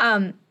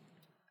I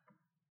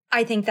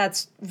think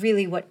that's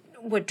really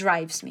what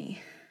drives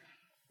me,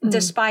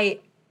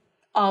 despite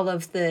all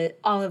of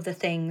the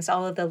things,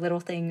 all of the little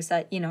things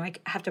that, I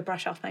have to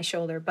brush off my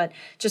shoulder, but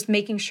just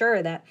making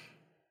sure that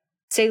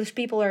Salish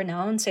people are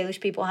known, Salish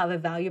people have a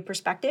value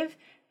perspective,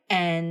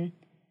 and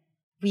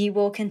we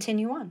will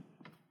continue on.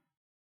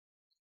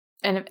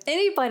 And if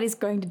anybody's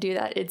going to do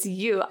that, it's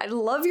you. I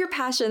love your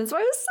passion. That's why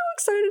I was so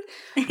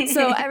excited.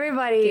 So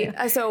everybody,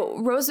 so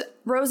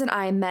Rose and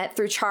I met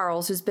through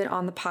Charles, who's been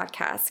on the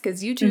podcast,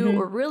 because you two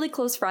were really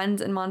close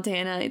friends in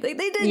Montana. They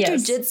did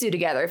jujitsu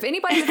together. If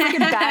anybody's a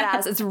freaking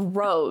badass, it's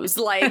Rose.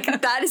 Like,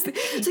 that is,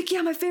 it's like,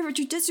 yeah, my favorite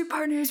jujitsu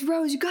partner is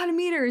Rose. You got to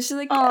meet her. She's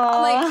like,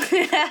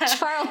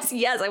 Charles,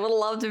 yes, I would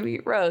love to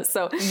meet Rose.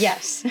 So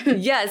yes,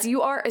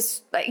 you are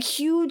a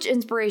huge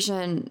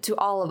inspiration to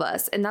all of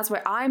us. And that's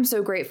why I'm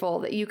so grateful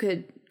that you could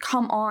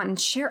come on and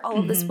share all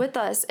of this with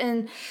us.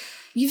 And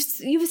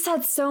you've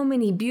said so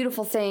many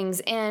beautiful things.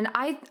 And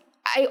I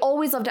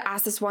always love to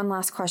ask this one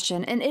last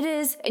question. And it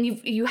is, and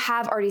you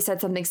have already said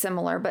something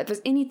similar, but if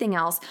there's anything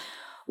else,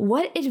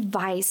 what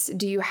advice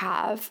do you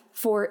have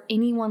for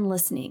anyone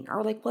listening?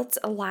 Or like, what's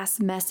a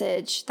last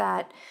message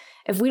that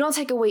if we don't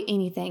take away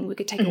anything, we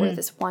could take away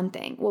this one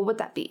thing? What would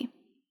that be?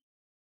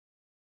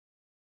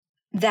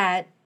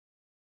 That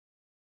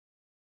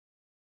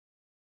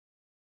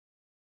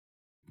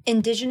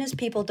Indigenous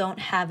people don't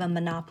have a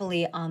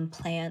monopoly on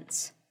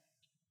plants,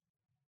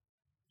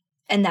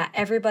 and that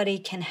everybody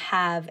can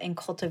have and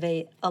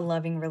cultivate a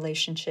loving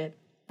relationship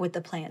with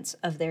the plants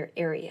of their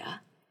area.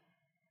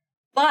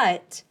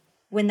 But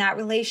when that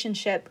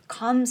relationship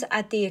comes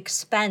at the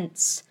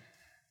expense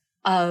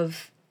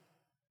of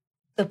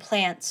the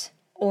plants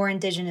or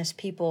Indigenous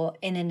people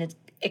in an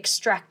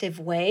extractive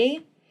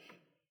way,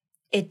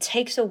 it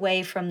takes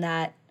away from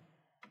that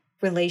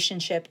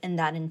relationship and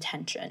that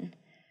intention.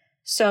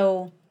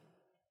 So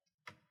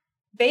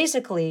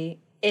basically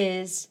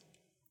is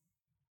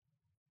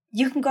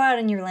you can go out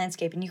in your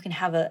landscape and you can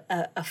have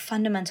a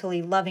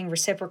fundamentally loving,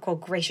 reciprocal,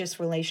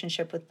 gracious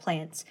relationship with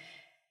plants,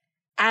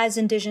 as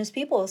Indigenous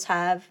peoples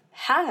have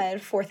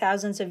had for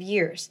thousands of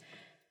years.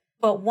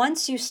 But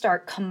once you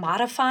start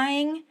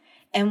commodifying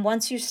and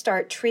once you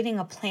start treating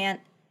a plant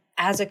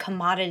as a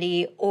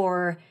commodity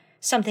or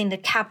something to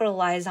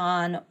capitalize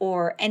on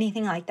or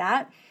anything like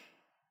that,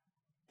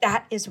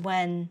 that is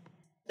when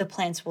the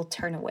plants will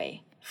turn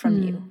away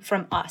from you,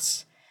 from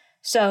us.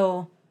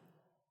 So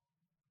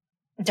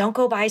don't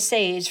go buy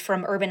sage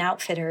from Urban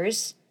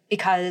Outfitters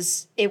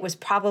because it was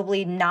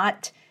probably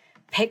not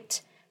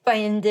picked by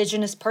an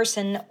Indigenous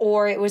person,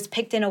 or it was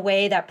picked in a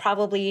way that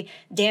probably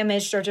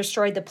damaged or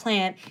destroyed the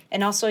plant.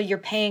 And also you're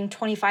paying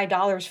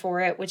 $25 for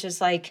it, which is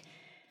like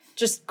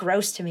just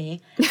gross to me.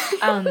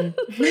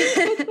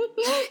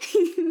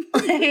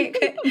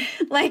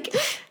 like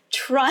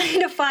trying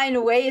to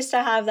find ways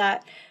to have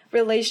that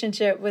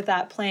relationship with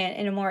that plant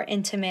in a more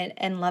intimate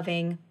and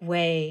loving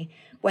way,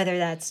 whether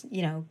that's,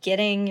 you know,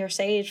 getting your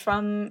sage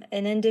from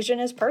an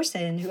Indigenous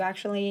person who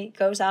actually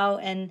goes out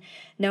and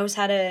knows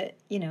how to,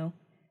 you know,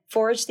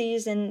 forage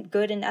these in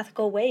good and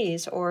ethical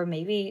ways, or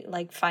maybe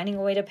like finding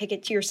a way to pick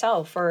it to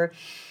yourself or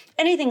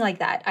anything like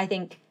that. I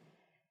think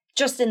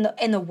just in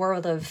the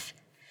world of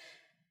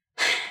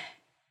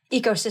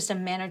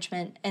ecosystem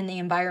management and the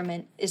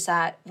environment is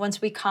that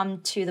once we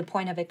come to the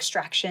point of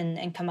extraction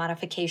and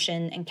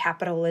commodification and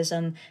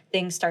capitalism,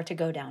 things start to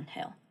go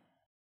downhill.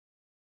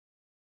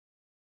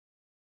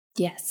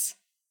 Yes,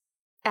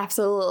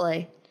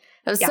 absolutely.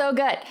 That was so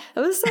good. It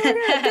was so good.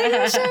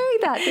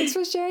 Thanks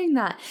for sharing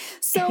that.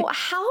 So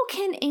how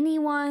can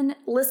anyone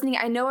listening,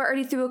 I know I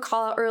already threw a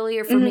call out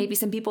earlier for maybe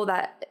some people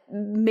that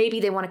maybe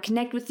they want to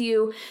connect with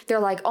you.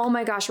 They're like, oh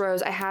my gosh,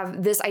 Rose, I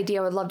have this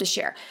idea I would love to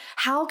share.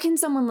 How can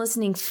someone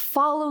listening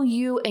follow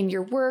you and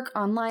your work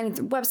online and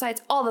websites,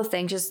 all the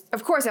things? Just,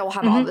 of course, I will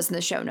have all of this in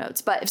the show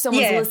notes. But if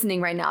someone's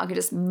listening right now, I could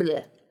just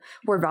word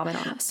vomit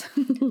on us.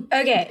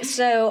 Okay,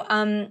 so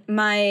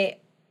my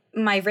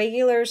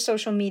regular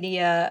social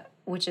media,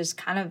 which is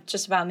kind of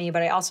just about me,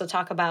 but I also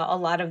talk about a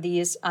lot of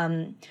these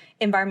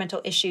environmental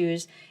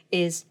issues,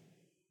 is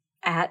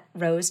at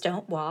Rose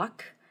Don't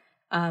Walk.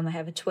 I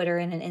have a Twitter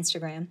and an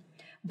Instagram.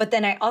 But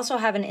then I also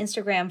have an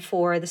Instagram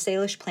for the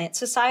Salish Plant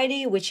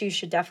Society, which you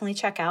should definitely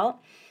check out.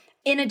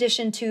 In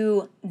addition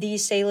to the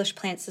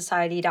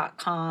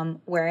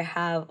SalishPlantSociety.com, where I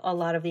have a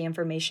lot of the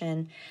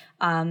information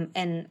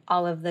and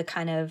all of the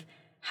kind of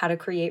how to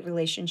create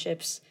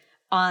relationships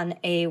on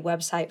a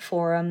website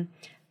forum.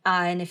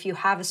 And if you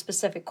have a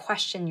specific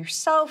question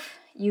yourself,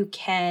 you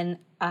can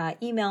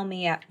email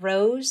me at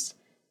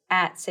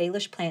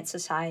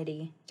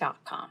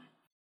rose@salishplantsociety.com.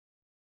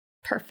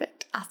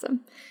 Perfect.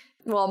 Awesome.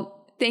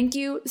 Well, thank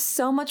you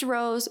so much,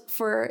 Rose,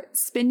 for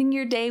spending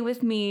your day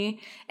with me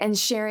and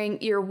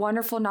sharing your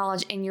wonderful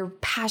knowledge and your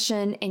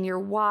passion and your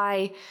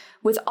why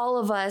with all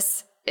of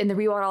us in the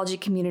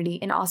Rewildology community,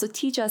 and also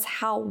teach us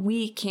how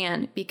we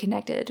can be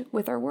connected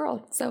with our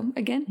world. So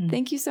again,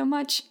 thank you so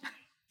much.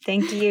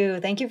 Thank you.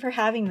 Thank you for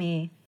having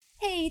me.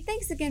 Hey,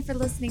 thanks again for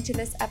listening to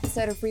this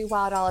episode of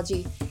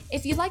Rewildology.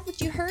 If you like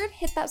what you heard,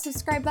 hit that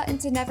subscribe button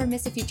to never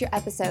miss a future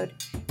episode.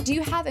 Do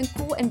you have a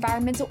cool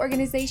environmental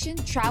organization,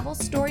 travel,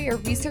 story, or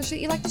research that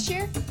you'd like to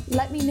share?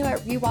 Let me know at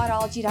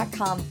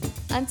rewildology.com.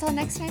 Until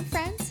next time,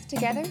 friends,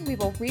 together we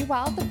will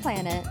rewild the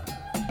planet.